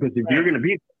be there? Because if you're going to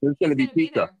be, there's going to be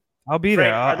pizza. I'll be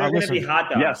there. Frank, are there going to be hot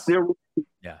dogs? Yes, there.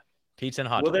 Yeah, pizza and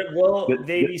hot dogs. Will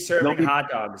they be serving hot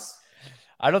dogs?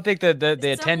 I don't think the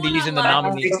attendees and the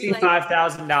nominees.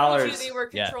 $65,000. They were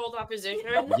controlled opposition.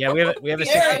 Yeah, we have a. Yeah,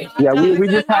 we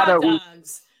just had a.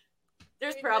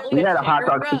 There's probably We had a hot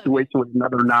dog situation with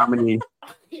another nominee.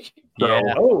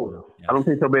 So I don't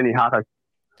think there'll be any hot dogs.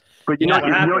 But you know,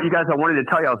 you guys, I wanted to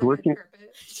tell you, I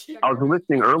was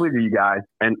listening earlier to you guys,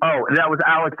 and that was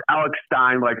Alex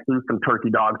Stein, like threw some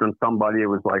turkey dogs on somebody. It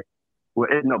was like, well,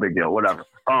 it's no big deal, whatever.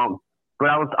 But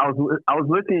I was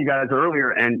listening to you guys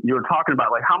earlier, and you were talking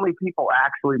about like how many people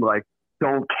actually like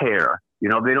don't care. You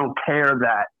know, they don't care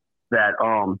that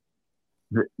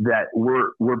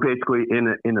we're basically in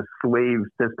a slave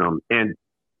system, and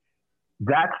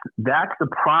that's the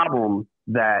problem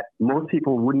that most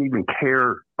people wouldn't even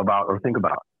care about or think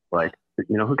about. Like,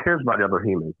 you know, who cares about other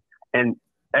humans? And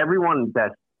everyone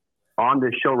that's on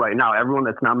this show right now, everyone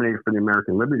that's nominated for the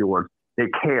American Liberty Awards, they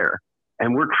care.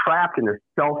 And we're trapped in a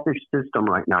selfish system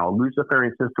right now, a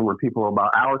Luciferian system where people about,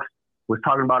 Alex was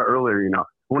talking about it earlier, you know,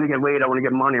 I want to get laid, I want to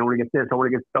get money, I want to get this, I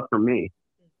want to get stuff for me.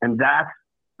 And that's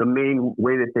the main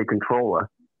way that they control us.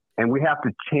 And we have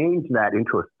to change that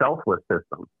into a selfless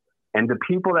system. And the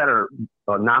people that are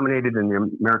nominated in the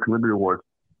American Liberty Awards,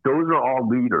 those are all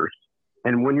leaders.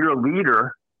 And when you're a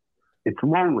leader, it's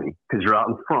lonely because you're out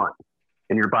in front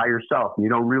and you're by yourself. And you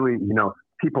don't really, you know,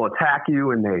 people attack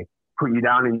you and they put you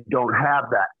down, and you don't have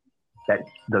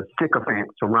the sycophant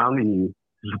surrounding you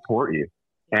to support you.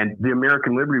 And the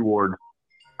American Liberty Awards,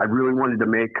 I really wanted to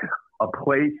make a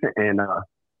place and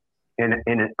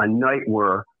a night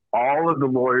where all of the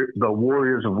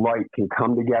warriors of light can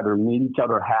come together, meet each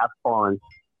other, have fun,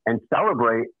 and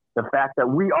celebrate the fact that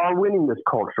we are winning this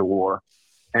culture war,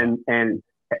 and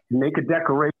make a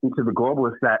declaration to the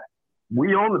globalists that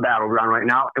we own the battleground right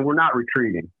now, and we're not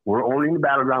retreating. We're owning the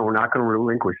battleground. We're not going to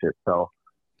relinquish it. So,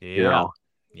 you know,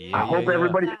 I hope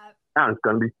everybody. It's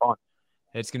going to be fun.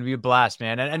 It's going to be a blast,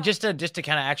 man. And just to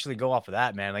kind of actually go off of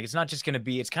that, man, like it's not just going to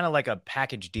be, it's kind of like a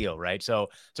package deal, right? So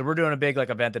we're doing a big like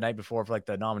event the night before for like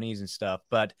the nominees and stuff.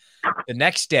 But the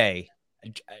next day,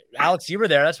 Alex, you were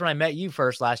there. That's when I met you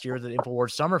first last year at the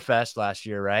InfoWars Summerfest last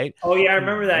year, right? Oh yeah, I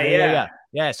remember that.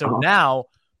 Yeah. So now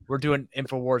we're doing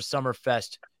InfoWars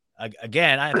Summerfest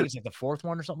again. I think it's like the fourth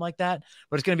one or something like that,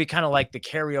 but it's going to be kind of like the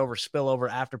carryover spillover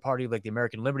after party of like the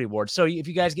American Liberty Awards. So if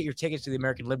you guys get your tickets to the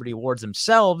American Liberty Awards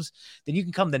themselves, then you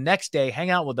can come the next day, hang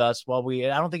out with us while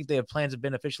I don't think the plans have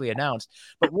been officially announced,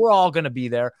 but we're all going to be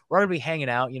there. We're going to be hanging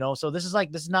out, you know? So this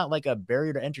is not like a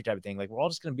barrier to entry type of thing. Like we're all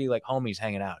just going to be like homies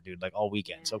hanging out, dude, like all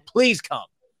weekend. So please come.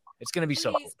 It's going to be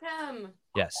so cool. Come.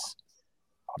 Yes.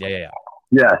 Yeah.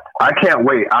 Yes. I can't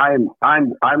wait. I'm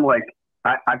like,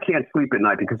 I can't sleep at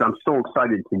night because I'm so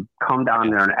excited to come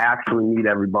down there and actually meet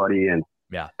everybody and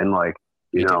like,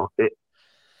 you know,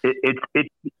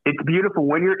 it's beautiful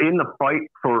when you're in the fight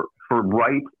for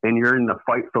right and you're in the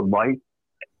fight for light.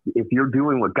 If you're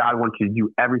doing what God wants you to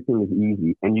do, everything is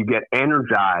easy and you get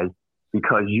energized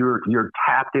because you're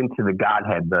tapped into the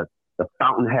Godhead, the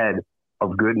fountainhead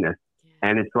of goodness.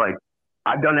 And it's like,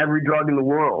 I've done every drug in the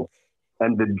world,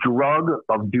 and the drug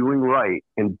of doing right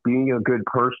and being a good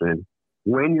person,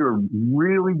 when you're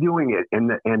really doing it and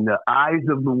the eyes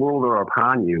of the world are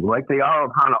upon you, like they are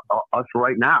upon us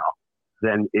right now,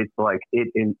 then it's like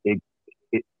you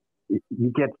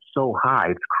get so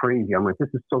high. It's crazy. I'm like, this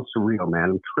is so surreal,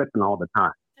 man. I'm tripping all the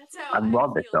time. That's how I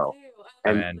love it though.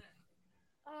 And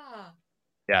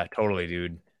yeah, totally,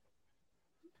 dude.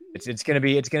 It's gonna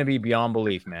be beyond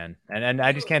belief, man. And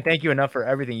I just can't thank you enough for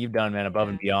everything you've done, man, above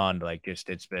and beyond. Like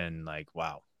it's been like,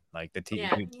 wow. Like the team,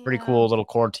 pretty cool little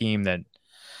core team that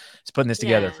is putting this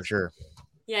together for sure.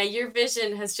 Yeah, your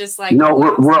vision has just like and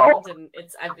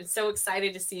I'm so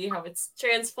excited to see how it's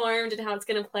transformed and how it's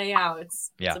going to play out.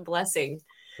 It's a blessing.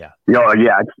 Yeah.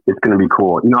 It's going to be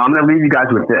cool. I'm going to leave you guys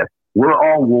with this. We're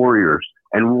all warriors,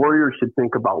 and warriors should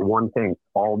think about one thing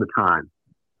all the time: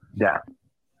 death.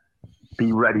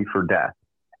 Be ready for death.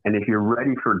 And if you're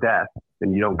ready for death,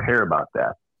 then you don't care about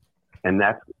death. And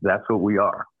that's what we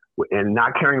are. And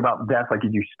not caring about death like you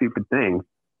do stupid things,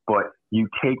 but you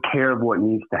take care of what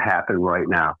needs to happen right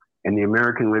now. And the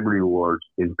American Liberty Awards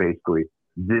is basically,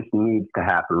 this needs to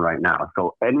happen right now.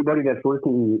 So anybody that's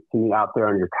listening to me out there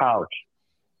on your couch,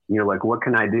 you're like, what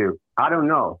can I do? I don't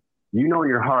know. In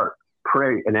your heart,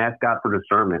 pray and ask God for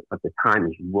discernment, but the time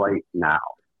is right now.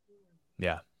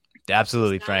 Yeah,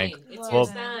 absolutely, Frank. Well,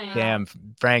 damn,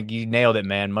 Frank, you nailed it,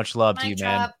 man. Much love to you,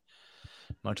 man.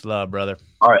 Much love, brother.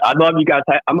 All right, I love you guys.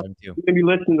 I'm going to be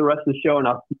listening to the rest of the show, and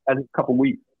I'll see you guys in a couple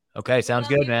weeks. Okay, sounds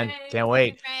good, man. Can't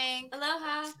wait.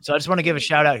 Aloha. So I just want to give a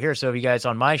shout out here. So if you guys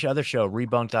on my other show,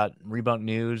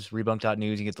 Rebunk.News, you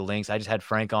can get the links. I just had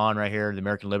Frank on right here, the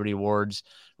American Liberty Awards.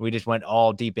 We just went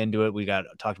all deep into it. We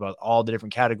talked about all the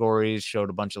different categories, showed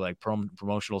a bunch of like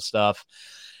promotional stuff.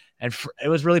 And it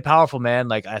was really powerful, man.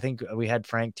 Like, I think we had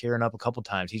Frank tearing up a couple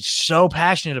times. He's so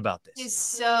passionate about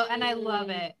this. And I love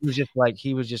it.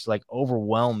 He was just like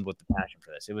overwhelmed with the passion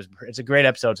for this. It's a great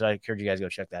episode. So I encourage you guys to go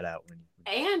check that out.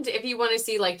 And if you want to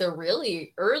see like the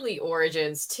really early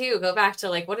origins too, go back to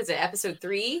like, what is it, episode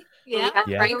 3? Yeah.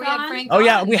 Frank on. Oh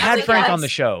yeah, we had Frank on the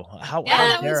show.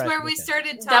 That was where we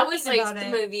started talking that was like about the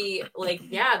it. movie, like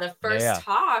the first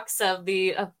talks of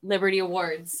the Liberty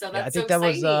Awards. So that's I think so that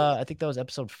exciting. was I think that was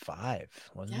episode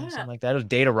 5, wasn't it? Something like that. It was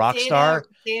Data Rockstar.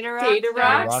 Data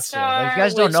Rockstar. Rockstar. Like, you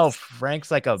guys don't know,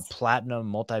 Frank's like a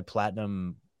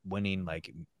multi-platinum winning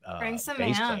like Frank's the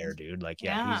bass man. player, dude. Like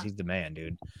he's the man,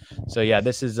 dude. So yeah,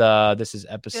 this is episode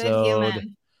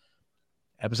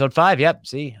 5. Yep.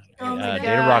 See,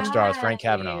 Data Rockstar with Frank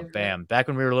Kavanaugh. Bam. Back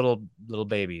when we were little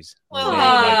babies. Little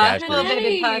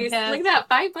baby podcast. Look at that,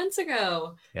 5 months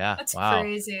ago. Yeah. That's wow.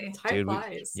 crazy. Dude,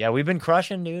 we've been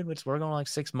crushing, dude. We're going like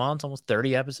 6 months, almost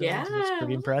 30 episodes. Yeah. It's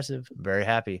pretty impressive. I'm very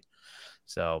happy.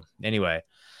 So anyway,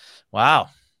 wow.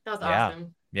 That was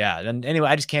awesome. Yeah. And anyway,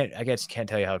 I can't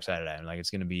tell you how excited I am. Like, it's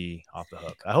going to be off the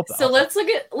hook. I hope. So let's look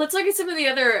at some of the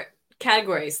other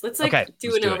categories. Let's do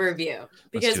an overview,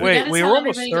 because we were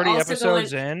almost 30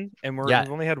 episodes in, and we've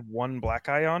only had one black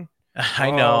guy on.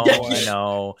 I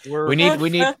know. We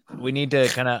need to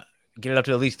kind of get it up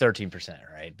to at least 13%,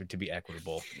 right? But to be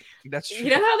equitable. That's true. You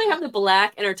know how they have the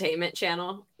black entertainment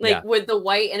channel? Like, would the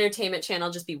white entertainment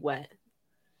channel just be wet?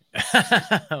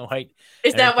 White.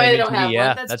 Is that why they don't have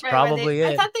yeah, one? That's probably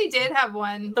it. I thought they did have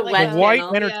one. The like the white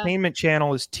entertainment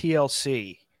channel is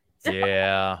TLC.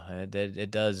 Yeah,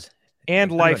 it does. And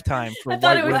Lifetime for I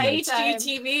thought it was women.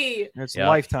 HGTV. It's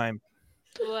Lifetime.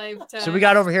 So we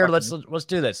got over here. Let's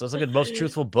do this. Let's look at the most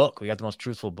truthful book. We got the most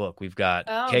truthful book. We've got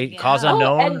Cause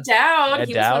Unknown. Ed Dowd.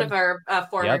 He was one of our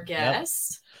former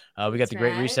guests. We got The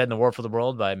Great Reset and the War for the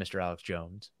World by Mr. Alex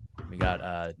Jones. We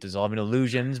got Dissolving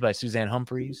Illusions by Suzanne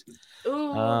Humphreys.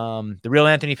 The Real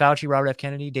Anthony Fauci, Robert F.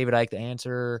 Kennedy, David Icke, The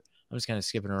Answer. I'm just kind of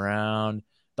skipping around.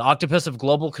 The Octopus of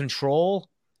Global Control.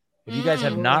 If you guys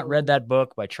have not read that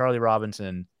book by Charlie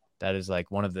Robinson, that is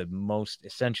like one of the most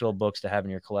essential books to have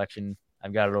in your collection.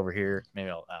 I've got it over here.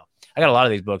 Maybe I got a lot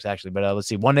of these books actually, but let's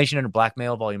see. One Nation Under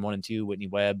Blackmail, Volume 1 and 2, Whitney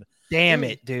Webb. Damn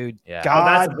it, dude. Yeah.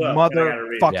 God,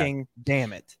 motherfucking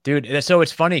damn it. Dude, so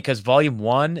it's funny because Volume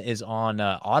 1 is on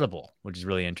Audible, which is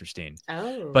really interesting.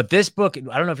 Oh. But this book,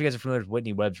 I don't know if you guys are familiar with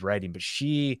Whitney Webb's writing, but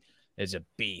she is a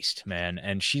beast, man.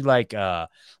 And she like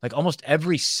almost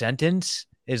every sentence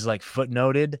is like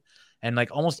footnoted, and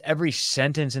like almost every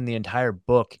sentence in the entire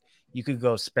book, you could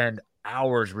go spend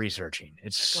hours researching.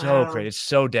 It's so crazy. It's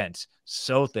so dense,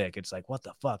 so thick. It's like, what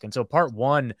the fuck? And so part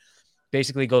 1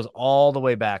 basically goes all the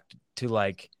way back to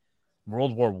like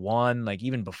World War I, like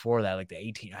even before that, like the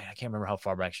I can't remember how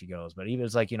far back she goes, but even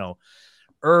it's like,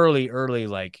 early,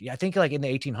 like, I think like in the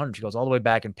 1800s, she goes all the way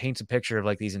back and paints a picture of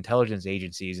like these intelligence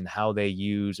agencies and how they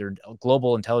use, or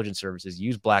global intelligence services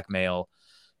use blackmail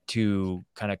to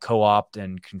kind of co-opt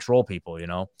and control people,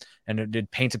 and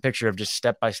it paints a picture of just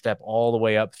step by step all the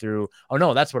way up through. Oh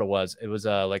no, that's what it was. It was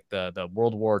like the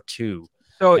World War II.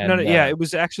 So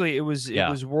it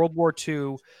was World War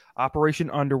II, Operation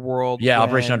Underworld. Yeah,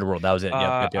 Operation Underworld. That was it.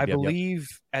 Yep, I believe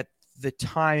at the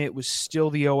time it was still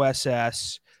the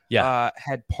OSS.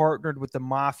 had partnered with the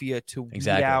mafia to weed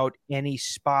out any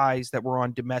spies that were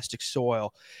on domestic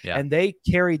soil. Yeah. And they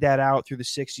carried that out through the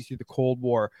 60s, through the Cold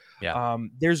War. Yeah.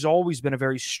 There's always been a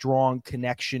very strong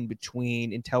connection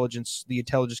between the intelligence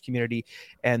community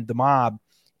and the mob.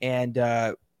 And,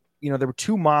 there were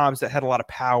two mobs that had a lot of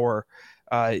power.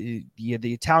 The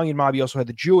Italian mob, you also had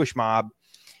the Jewish mob.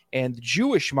 And the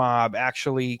Jewish mob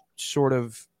actually sort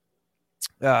of,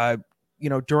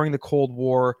 during the Cold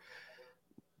War,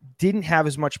 didn't have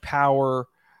as much power.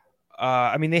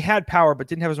 They had power, but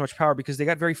didn't have as much power because they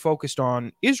got very focused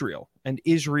on Israel and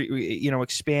Israel,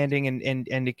 expanding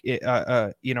and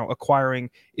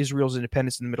acquiring Israel's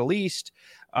independence in the Middle East.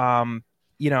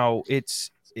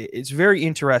 It's very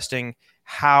interesting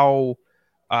how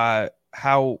hogtied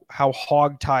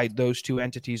those two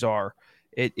entities are.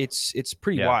 It's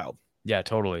pretty wild. Yeah,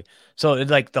 totally. So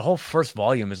like the whole first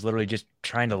volume is literally just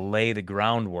trying to lay the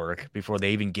groundwork before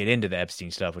they even get into the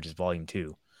Epstein stuff, which is volume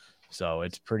 2. So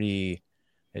it's pretty,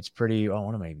 oh,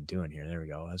 what am I even doing here? There we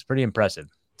go. It's pretty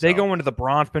impressive. They go into the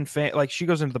Bronfman family, she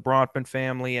goes into the Bronfman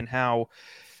family and how,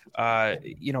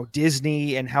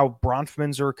 Disney and how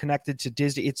Bronfmans are connected to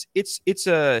Disney. It's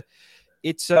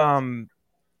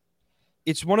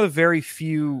one of the very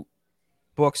few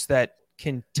books that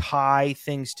can tie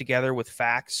things together with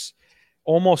facts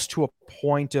almost to a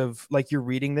point of like, you're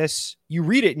reading this, you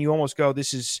read it and you almost go,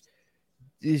 this is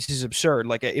absurd.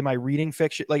 Like, am I reading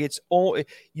fiction? Like it's to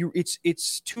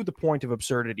the point of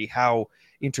absurdity, how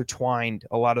intertwined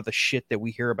a lot of the shit that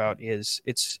we hear about is.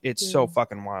 It's so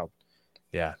fucking wild.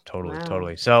 Yeah,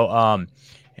 totally. So,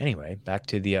 anyway, back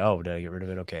to the, did I get rid of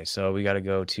it? Okay. So we got to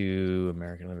go to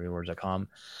AmericanLibertyAwards.com.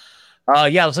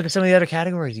 Let's look at some of the other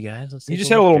categories, you guys. You just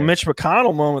had a little Mitch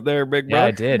McConnell moment there, big brother. Yeah,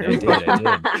 I did.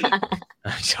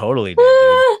 I totally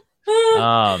did,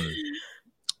 dude.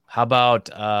 How about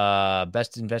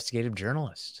best investigative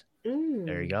journalist?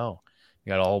 There you go. You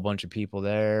got a whole bunch of people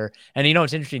there, and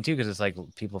it's interesting too because it's like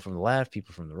people from the left,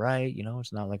 people from the right.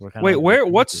 It's not like we're kind of. Wait,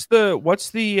 what's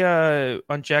the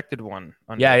Unjected one?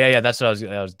 Yeah. That's what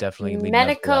I was definitely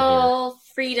medical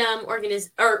freedom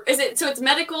organization, or is it? So it's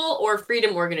medical or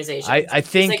freedom organization. I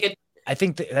think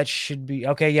that should be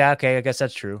okay. Yeah, okay. I guess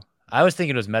that's true. I was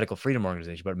thinking it was medical freedom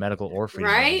organization, but medical or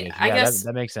freedom. Right. I guess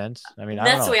that makes sense. I mean,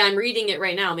 that's the way I'm reading it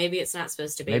right now. Maybe it's not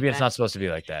supposed to be. Maybe it's not supposed to be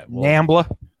like that. Nambla.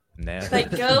 But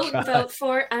go vote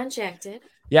for Unjected.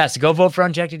 Yeah, so go vote for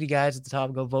Unjected, you guys at the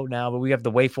top. Go vote now. But we have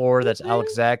the way forward. That's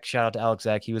Alex Zach. Shout out to Alex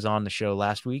Zach. He was on the show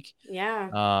last week. Yeah.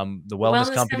 The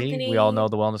Wellness Company. We all know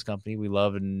the Wellness Company. We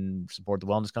love and support the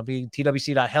Wellness Company.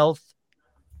 TWC.health.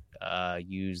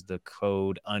 Use the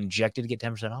code Unjected to get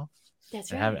 10% off.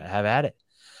 That's right. Have at it.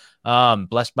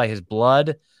 Blessed by His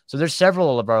Blood. So there's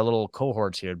several of our little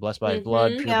cohorts here. Blessed by His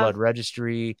Blood, Pure Blood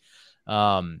Registry.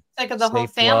 Like the whole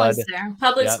family's there.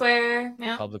 Public Square.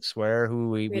 Yeah. Public Square,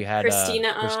 who we had Christina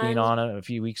on a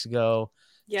few weeks ago.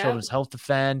 Yeah. Children's Health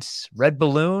Defense. Red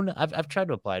Balloon. I've tried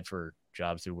to apply for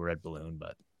jobs through Red Balloon,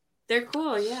 but they're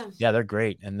cool, yeah. Yeah, they're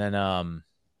great. And then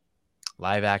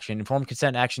Live Action, Informed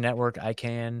Consent Action Network,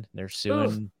 ICANN. They're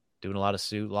suing. Doing a lot of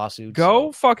lawsuits.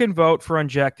 Go fucking vote for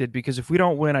Unjected, because if we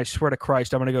don't win, I swear to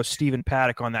Christ, I'm going to go Stephen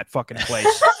Paddock on that fucking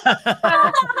place.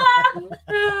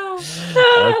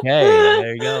 Okay,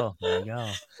 there you go.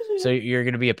 So you're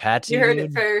going to be a patsy? You heard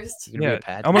it first. Yeah,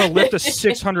 I'm going to lift a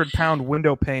 600-pound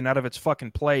window pane out of its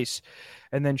fucking place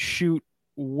and then shoot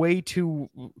way too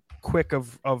quick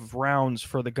of rounds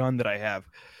for the gun that I have.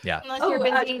 Yeah.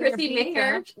 Chrissy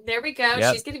Mayer. There we go.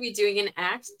 Yep. She's going to be doing an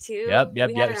act too. Yep. We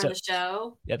had her on the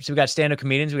show. Yep. So we got stand-up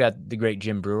comedians. We got the great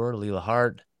Jim Brewer, Leela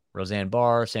Hart, Roseanne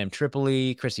Barr, Sam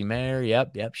Tripoli, Chrissy Mayer.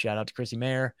 Yep. Shout out to Chrissy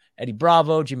Mayer, Eddie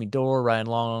Bravo, Jimmy Dore, Ryan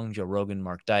Long, Joe Rogan,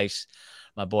 Mark Dice,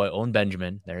 my boy Owen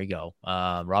Benjamin. There you go.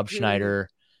 Rob Schneider,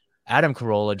 Adam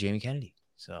Carolla, Jamie Kennedy.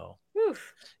 So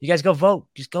you guys go vote.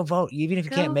 Just go vote. Even if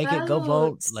you can't make it, go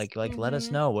vote. Like let us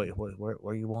know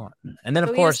where you want. And then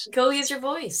of course, go use your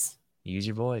voice. Use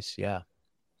your voice. Yeah.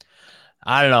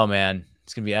 I don't know, man.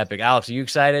 It's gonna be epic. Alex, are you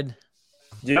excited?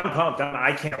 Dude, I'm pumped.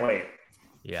 I can't wait.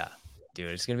 Yeah, dude,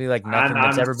 it's gonna be like nothing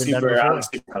that's ever been done before. I'm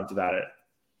super pumped about it.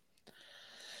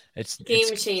 It's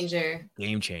game changer.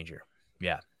 Game changer.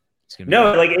 Yeah.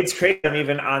 It's crazy.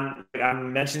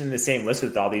 I'm mentioning the same list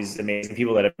with all these amazing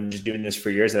people that have been just doing this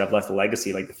for years that have left a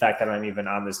legacy. Like the fact that I'm even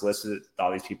on this list with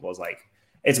all these people is like,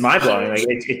 it's mind blowing. Like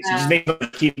it just makes me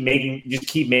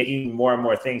keep making more and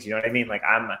more things. You know what I mean? Like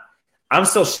I'm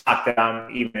still shocked that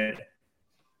I'm even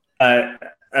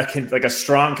a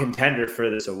strong contender for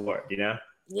this award. You know?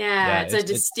 Yeah, it's a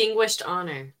distinguished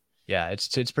honor. Yeah,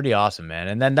 it's pretty awesome, man.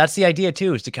 And then that's the idea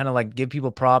too, is to kind of like give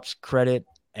people props, credit,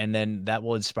 and then that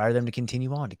will inspire them to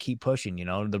continue on, to keep pushing.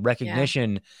 The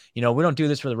recognition, we don't do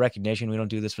this for the recognition. We don't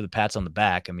do this for the pats on the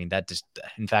back. I mean, that just,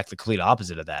 in fact, the complete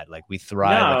opposite of that. Like, we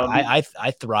thrive. No.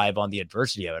 I thrive on the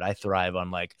adversity of it. I thrive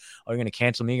on like, oh, you're going to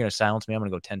cancel me. You're going to silence me. I'm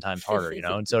going to go 10 times harder,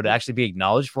 And so to actually be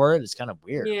acknowledged for it, it's kind of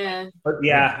weird. Yeah. But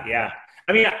yeah.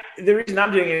 I mean, the reason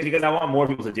I'm doing it is because I want more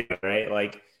people to do it, right?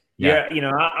 Like,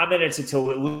 I'm in it to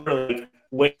literally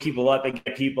wake people up and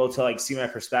get people to like see my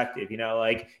perspective,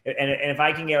 like, and if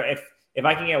I can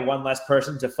get one less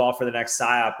person to fall for the next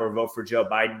psyop or vote for Joe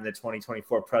Biden in the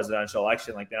 2024 presidential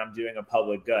election, like, then I'm doing a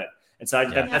public good. And so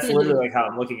that's literally like how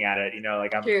I'm looking at it.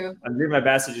 Like I'm doing my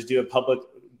best to just do a public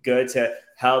good to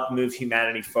help move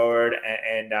humanity forward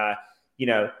and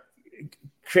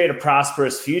create a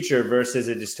prosperous future versus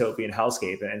a dystopian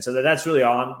hellscape. And so that's really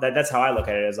all. That's how I look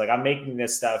at it. Is like, I'm making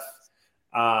this stuff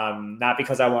not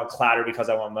because I want clout or because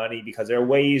I want money, because there are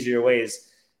way easier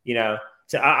ways,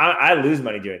 I lose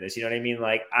money doing this. You know what I mean?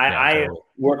 Like I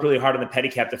work really hard on the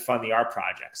pedicab to fund the art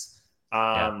projects.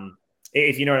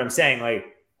 If you know what I'm saying, like,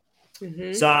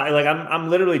 so I'm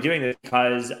literally doing this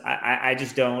because I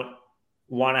just don't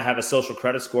want to have a social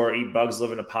credit score, eat bugs,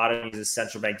 live in a pot, and use a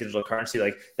central bank digital currency.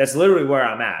 Like, that's literally where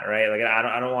I'm at, right? Like,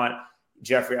 I don't want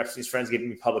Jeffrey Epstein's friends giving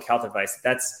me public health advice.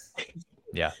 That's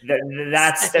why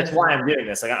I'm doing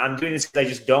this. Like, I'm doing this because I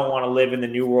just don't want to live in the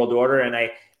new world order, and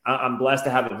I'm blessed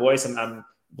to have a voice. I'm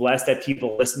blessed that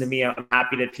people listen to me. I'm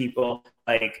happy that people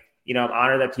I'm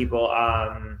honored that people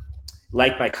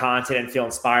like my content and feel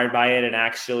inspired by it, and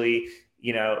actually,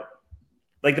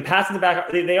 like, the pats in the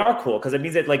back, they are cool because it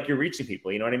means that, like, you're reaching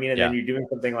people, you know what I mean? And then you're doing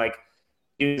something like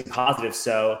doing positive.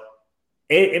 So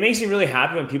it makes me really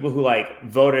happy when people who like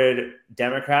voted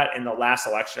Democrat in the last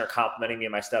election are complimenting me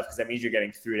on my stuff, because that means you're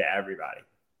getting through to everybody.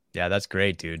 Yeah, that's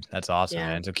great, dude. That's awesome,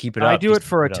 man. So keep it up. I do it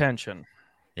for attention.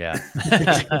 Yeah.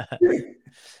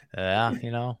 Yeah,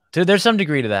 dude, there's some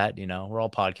degree to that. We're all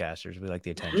podcasters. We like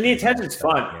the attention. The attention's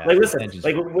fun. Like, listen,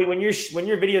 like when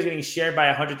your video is getting shared by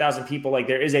 100,000 people, like,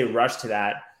 there is a rush to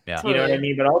that. Yeah. You know what I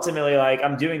mean? But ultimately, like,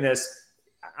 I'm doing this,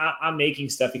 I'm making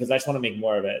stuff because I just want to make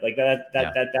more of it. Like that's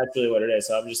really what it is.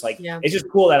 So I'm just like, it's just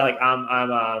cool that, like,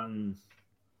 I'm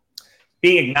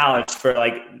being acknowledged for,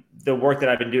 like, the work that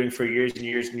I've been doing for years and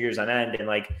years and years on end. And,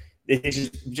 like, it's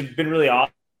just been really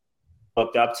awesome.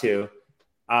 Looked up to.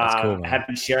 Cool, have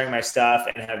been sharing my stuff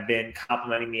and have been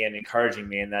complimenting me and encouraging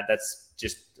me, and that's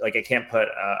just, like, I can't put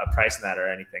a price on that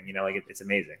or anything. Like, it's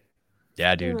amazing.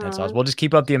 Yeah, dude, that's awesome. We'll just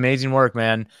keep up the amazing work,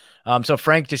 man. So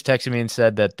Frank just texted me and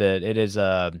said that it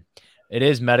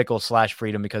is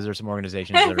medical/freedom, because there's some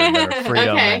organizations that are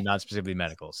freedom and not specifically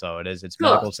medical. So it's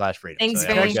cool. Medical/freedom. Thanks, so,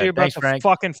 Frank. About the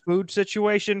fucking food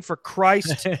situation, for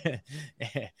Christ.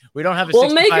 We don't have a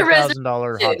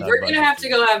 $65,000 hot dog. We're gonna have to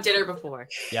go have dinner before.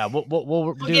 Yeah,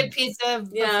 we'll get pizza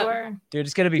before. Dude,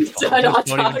 it's gonna be fun.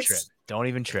 Don't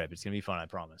even trip. It's gonna be fun, I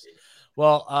promise.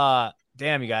 Well,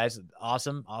 damn, you guys,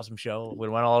 awesome show. We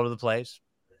went all over the place.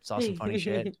 Saw some funny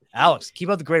shit. Alex, keep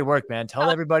up the great work, man.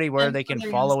 Tell everybody where they can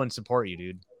follow and support you,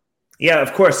 dude. Yeah,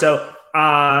 of course. So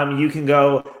you can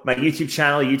go my YouTube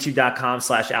channel,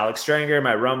 youtube.com/Alex Strenger,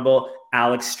 my Rumble,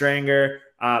 Alex Strenger.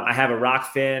 I have a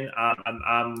Rockfin.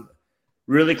 I'm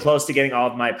really close to getting all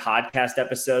of my podcast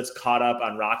episodes caught up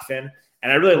on Rockfin.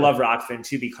 And I really love Rockfin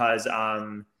too, because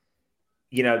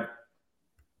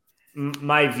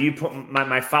my viewpoint,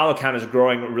 my follow count is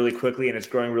growing really quickly, and it's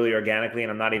growing really organically,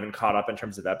 and I'm not even caught up in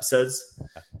terms of episodes.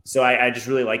 So I just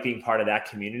really like being part of that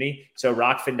community. So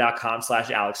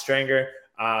rockfin.com/Alex Strenger.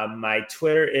 My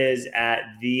Twitter is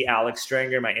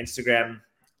 @TheAlexStrenger. My Instagram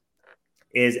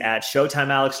is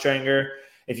 @ShowtimeAlexStrenger.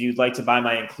 If you'd like to buy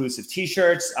my inclusive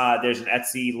t-shirts, there's an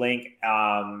Etsy link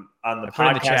on the podcast.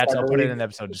 In the chats. I'll put it in the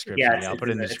episode description. Yeah, I'll put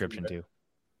it in the description too.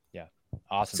 Yeah.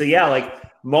 Awesome. So yeah, like,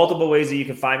 multiple ways that you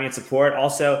can find me and support.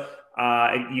 Also,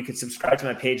 you can subscribe to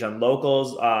my page on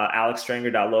Locals,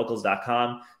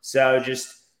 alexstrenger.locals.com. So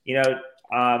just,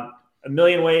 a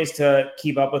million ways to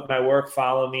keep up with my work,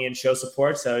 follow me, and show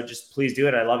support. So just please do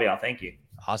it. I love y'all. Thank you.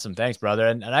 Awesome. Thanks, brother.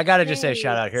 And I got to just say a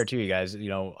shout out here too, you guys.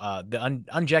 The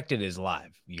Unjected is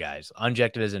live, you guys.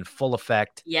 Unjected is in full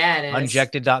effect. Yeah, it is.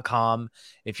 Unjected.com.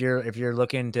 If you're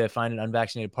looking to find an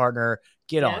unvaccinated partner,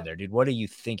 get on there, dude. What are you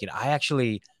thinking? I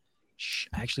actually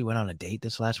went on a date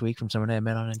this last week from someone I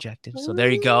met on Unjected. So there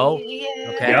you go.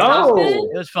 Yeah. Okay.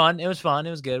 It was fun. It was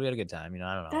good. We had a good time.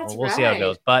 I don't know. We'll see how it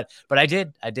goes. But I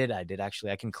did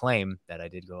actually, I can claim that I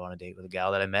did go on a date with a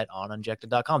gal that I met on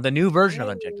Unjected.com, the new version of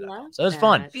Unjected.com. So it was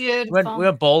fun. We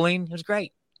went bowling. It was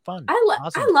great. fun.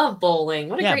 I love bowling.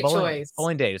 What a great bowling, choice.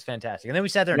 Bowling date is fantastic. And then we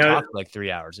sat there and talked for like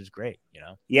 3 hours. It was great,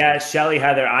 Yeah, Shelly,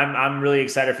 Heather, I'm really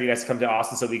excited for you guys to come to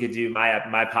Austin so we could do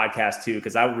my podcast too,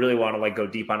 because I really want to like go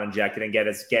deep on Unjected and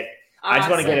I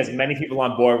just want to get as many people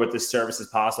on board with this service as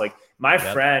possible. Like my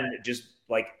friend just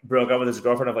like broke up with his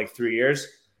girlfriend of like 3 years,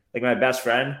 like my best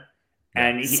friend,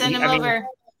 and send him over.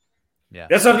 Yeah,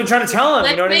 that's what I've been trying to tell him.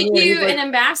 Let's you know what make I mean? you an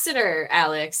ambassador,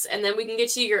 Alex, and then we can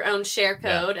get you your own share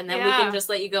code, and then we can just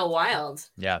let you go wild.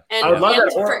 Yeah, and, I would love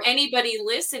that. For anybody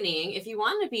listening, if you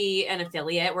want to be an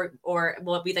affiliate, or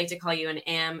what we like to call you an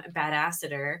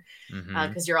ambassador,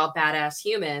 because you're all badass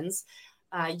humans.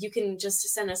 You can just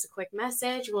send us a quick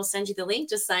message. We'll send you the link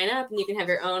to sign up, and you can have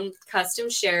your own custom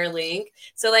share link.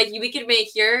 So, like, we could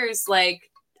make yours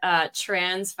like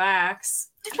trans vax.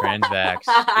 Transvax.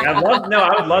 I would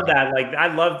love that. Like,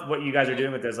 I love what you guys are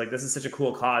doing with this. Like, this is such a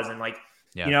cool cause. And like,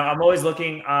 I'm always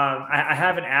looking, I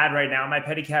have an ad right now in my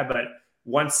pedicab, but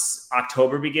once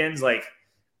October begins, like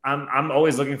I'm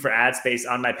always looking for ad space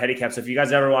on my pedicab. So if you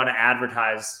guys ever want to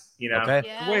advertise, Okay.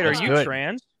 Yeah. Wait, are you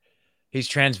trans? He's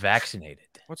trans vaccinated.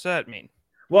 What's that mean?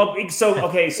 Well, so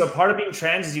part of being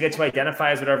trans is you get to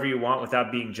identify as whatever you want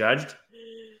without being judged.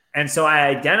 And so I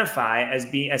identify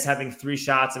as having 3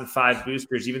 shots and 5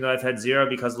 boosters, even though I've had 0,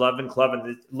 because love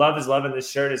is love. And this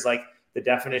shirt is like the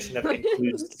definition of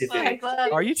inclusivity.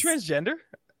 Are you transgender?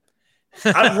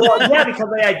 Because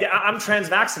I'm trans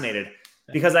vaccinated.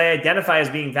 Because I identify as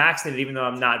being vaccinated, even though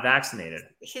I'm not vaccinated.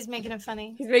 He's making it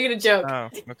funny. He's making a joke. Oh,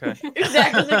 okay.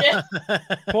 Exactly.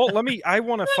 Paul, I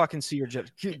want to fucking see your jet.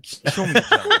 Show me the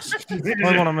jets.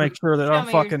 I want to make sure that I'm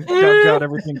fucking got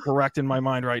everything correct in my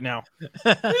mind right now.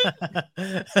 My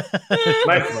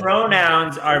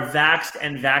pronouns are vaxxed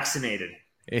and vaccinated.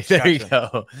 There you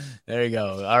go. There you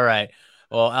go. All right.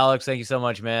 Well, Alex, thank you so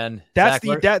much, man. That's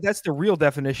Zach, that's the real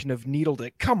definition of needle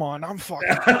dick. Come on, I'm fucking.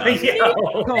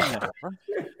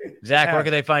 Zach, where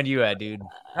can they find you at, dude?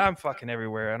 I'm fucking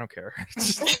everywhere. I don't care.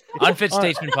 Unfit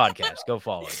Statesman Podcast. Go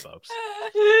follow it, folks.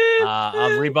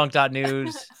 On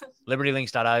rebunked.news,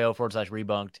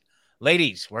 libertylinks.io/rebunked.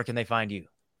 Ladies, where can they find you?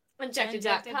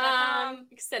 Unjected.com.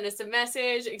 Send us a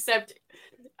message, except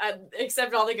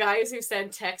all the guys who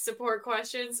send tech support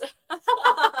questions.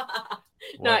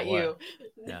 Not you.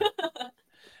 Yeah.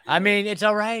 I mean, it's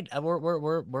all right.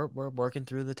 We're working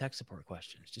through the tech support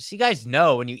questions. Just so you guys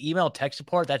know, when you email tech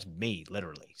support, that's me,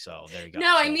 literally. So there you go.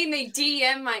 No, I mean they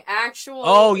DM my actual.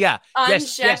 Oh yeah,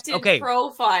 Unjected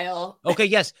profile. Okay,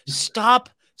 yes. Stop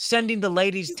sending the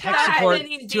ladies tech support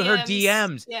to her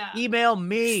DMs. Yeah. Email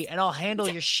me, and I'll handle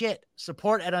your shit.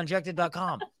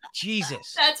 Support@unjected.com.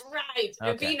 Jesus. That's right.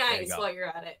 And Okay, be nice while you're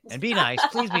at it. And be nice.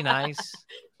 Please be nice.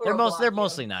 They're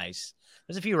mostly nice.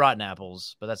 There's a few rotten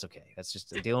apples, but that's okay. That's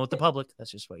just dealing with the public.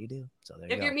 That's just what you do. So there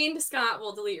you If go. you're mean to Scott,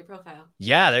 we'll delete your profile.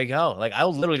 Yeah, there you go. Like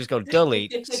I'll literally just go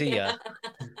delete. See ya.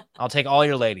 I'll take all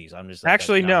your ladies. I'm just like,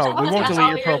 Actually, no, we won't delete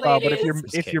your profile. But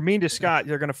ladies. if you're mean to Scott,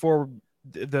 you're gonna forward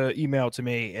the email to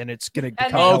me, and it's gonna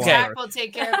become okay. Zach will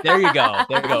take care of it. There you go.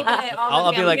 There you go.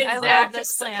 I'll be like, I love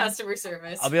this plan. Customer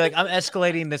service. I'll be like, I'm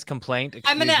escalating this complaint.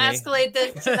 I'm gonna Excuse me. escalate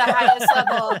this to the highest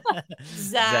level.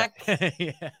 Zach.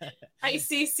 Yeah. I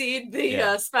CC'd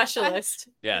the specialist.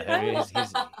 Yeah. So,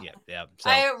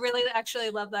 I really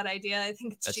actually love that idea. I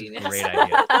think it's that's genius. a great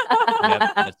idea.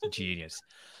 Yep, that's genius.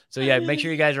 So yeah, make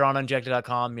sure you guys are on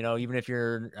unjected.com. You know, even if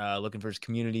you're looking for his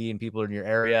community and people in your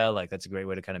area, like that's a great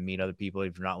way to kind of meet other people.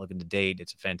 If you're not looking to date,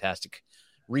 it's a fantastic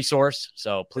resource.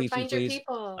 So please,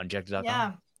 unjected.com.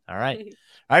 Yeah. All right. All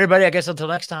right, everybody. I guess until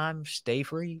next time, stay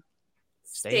free.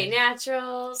 Stay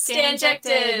natural. Stay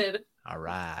injected. All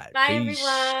right. Bye, Peace.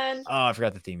 everyone. Oh, I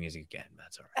forgot the theme music again.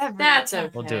 That's all right. That's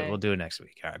okay. We'll do it next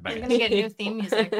week. All right. Bye. We're gonna get new theme music.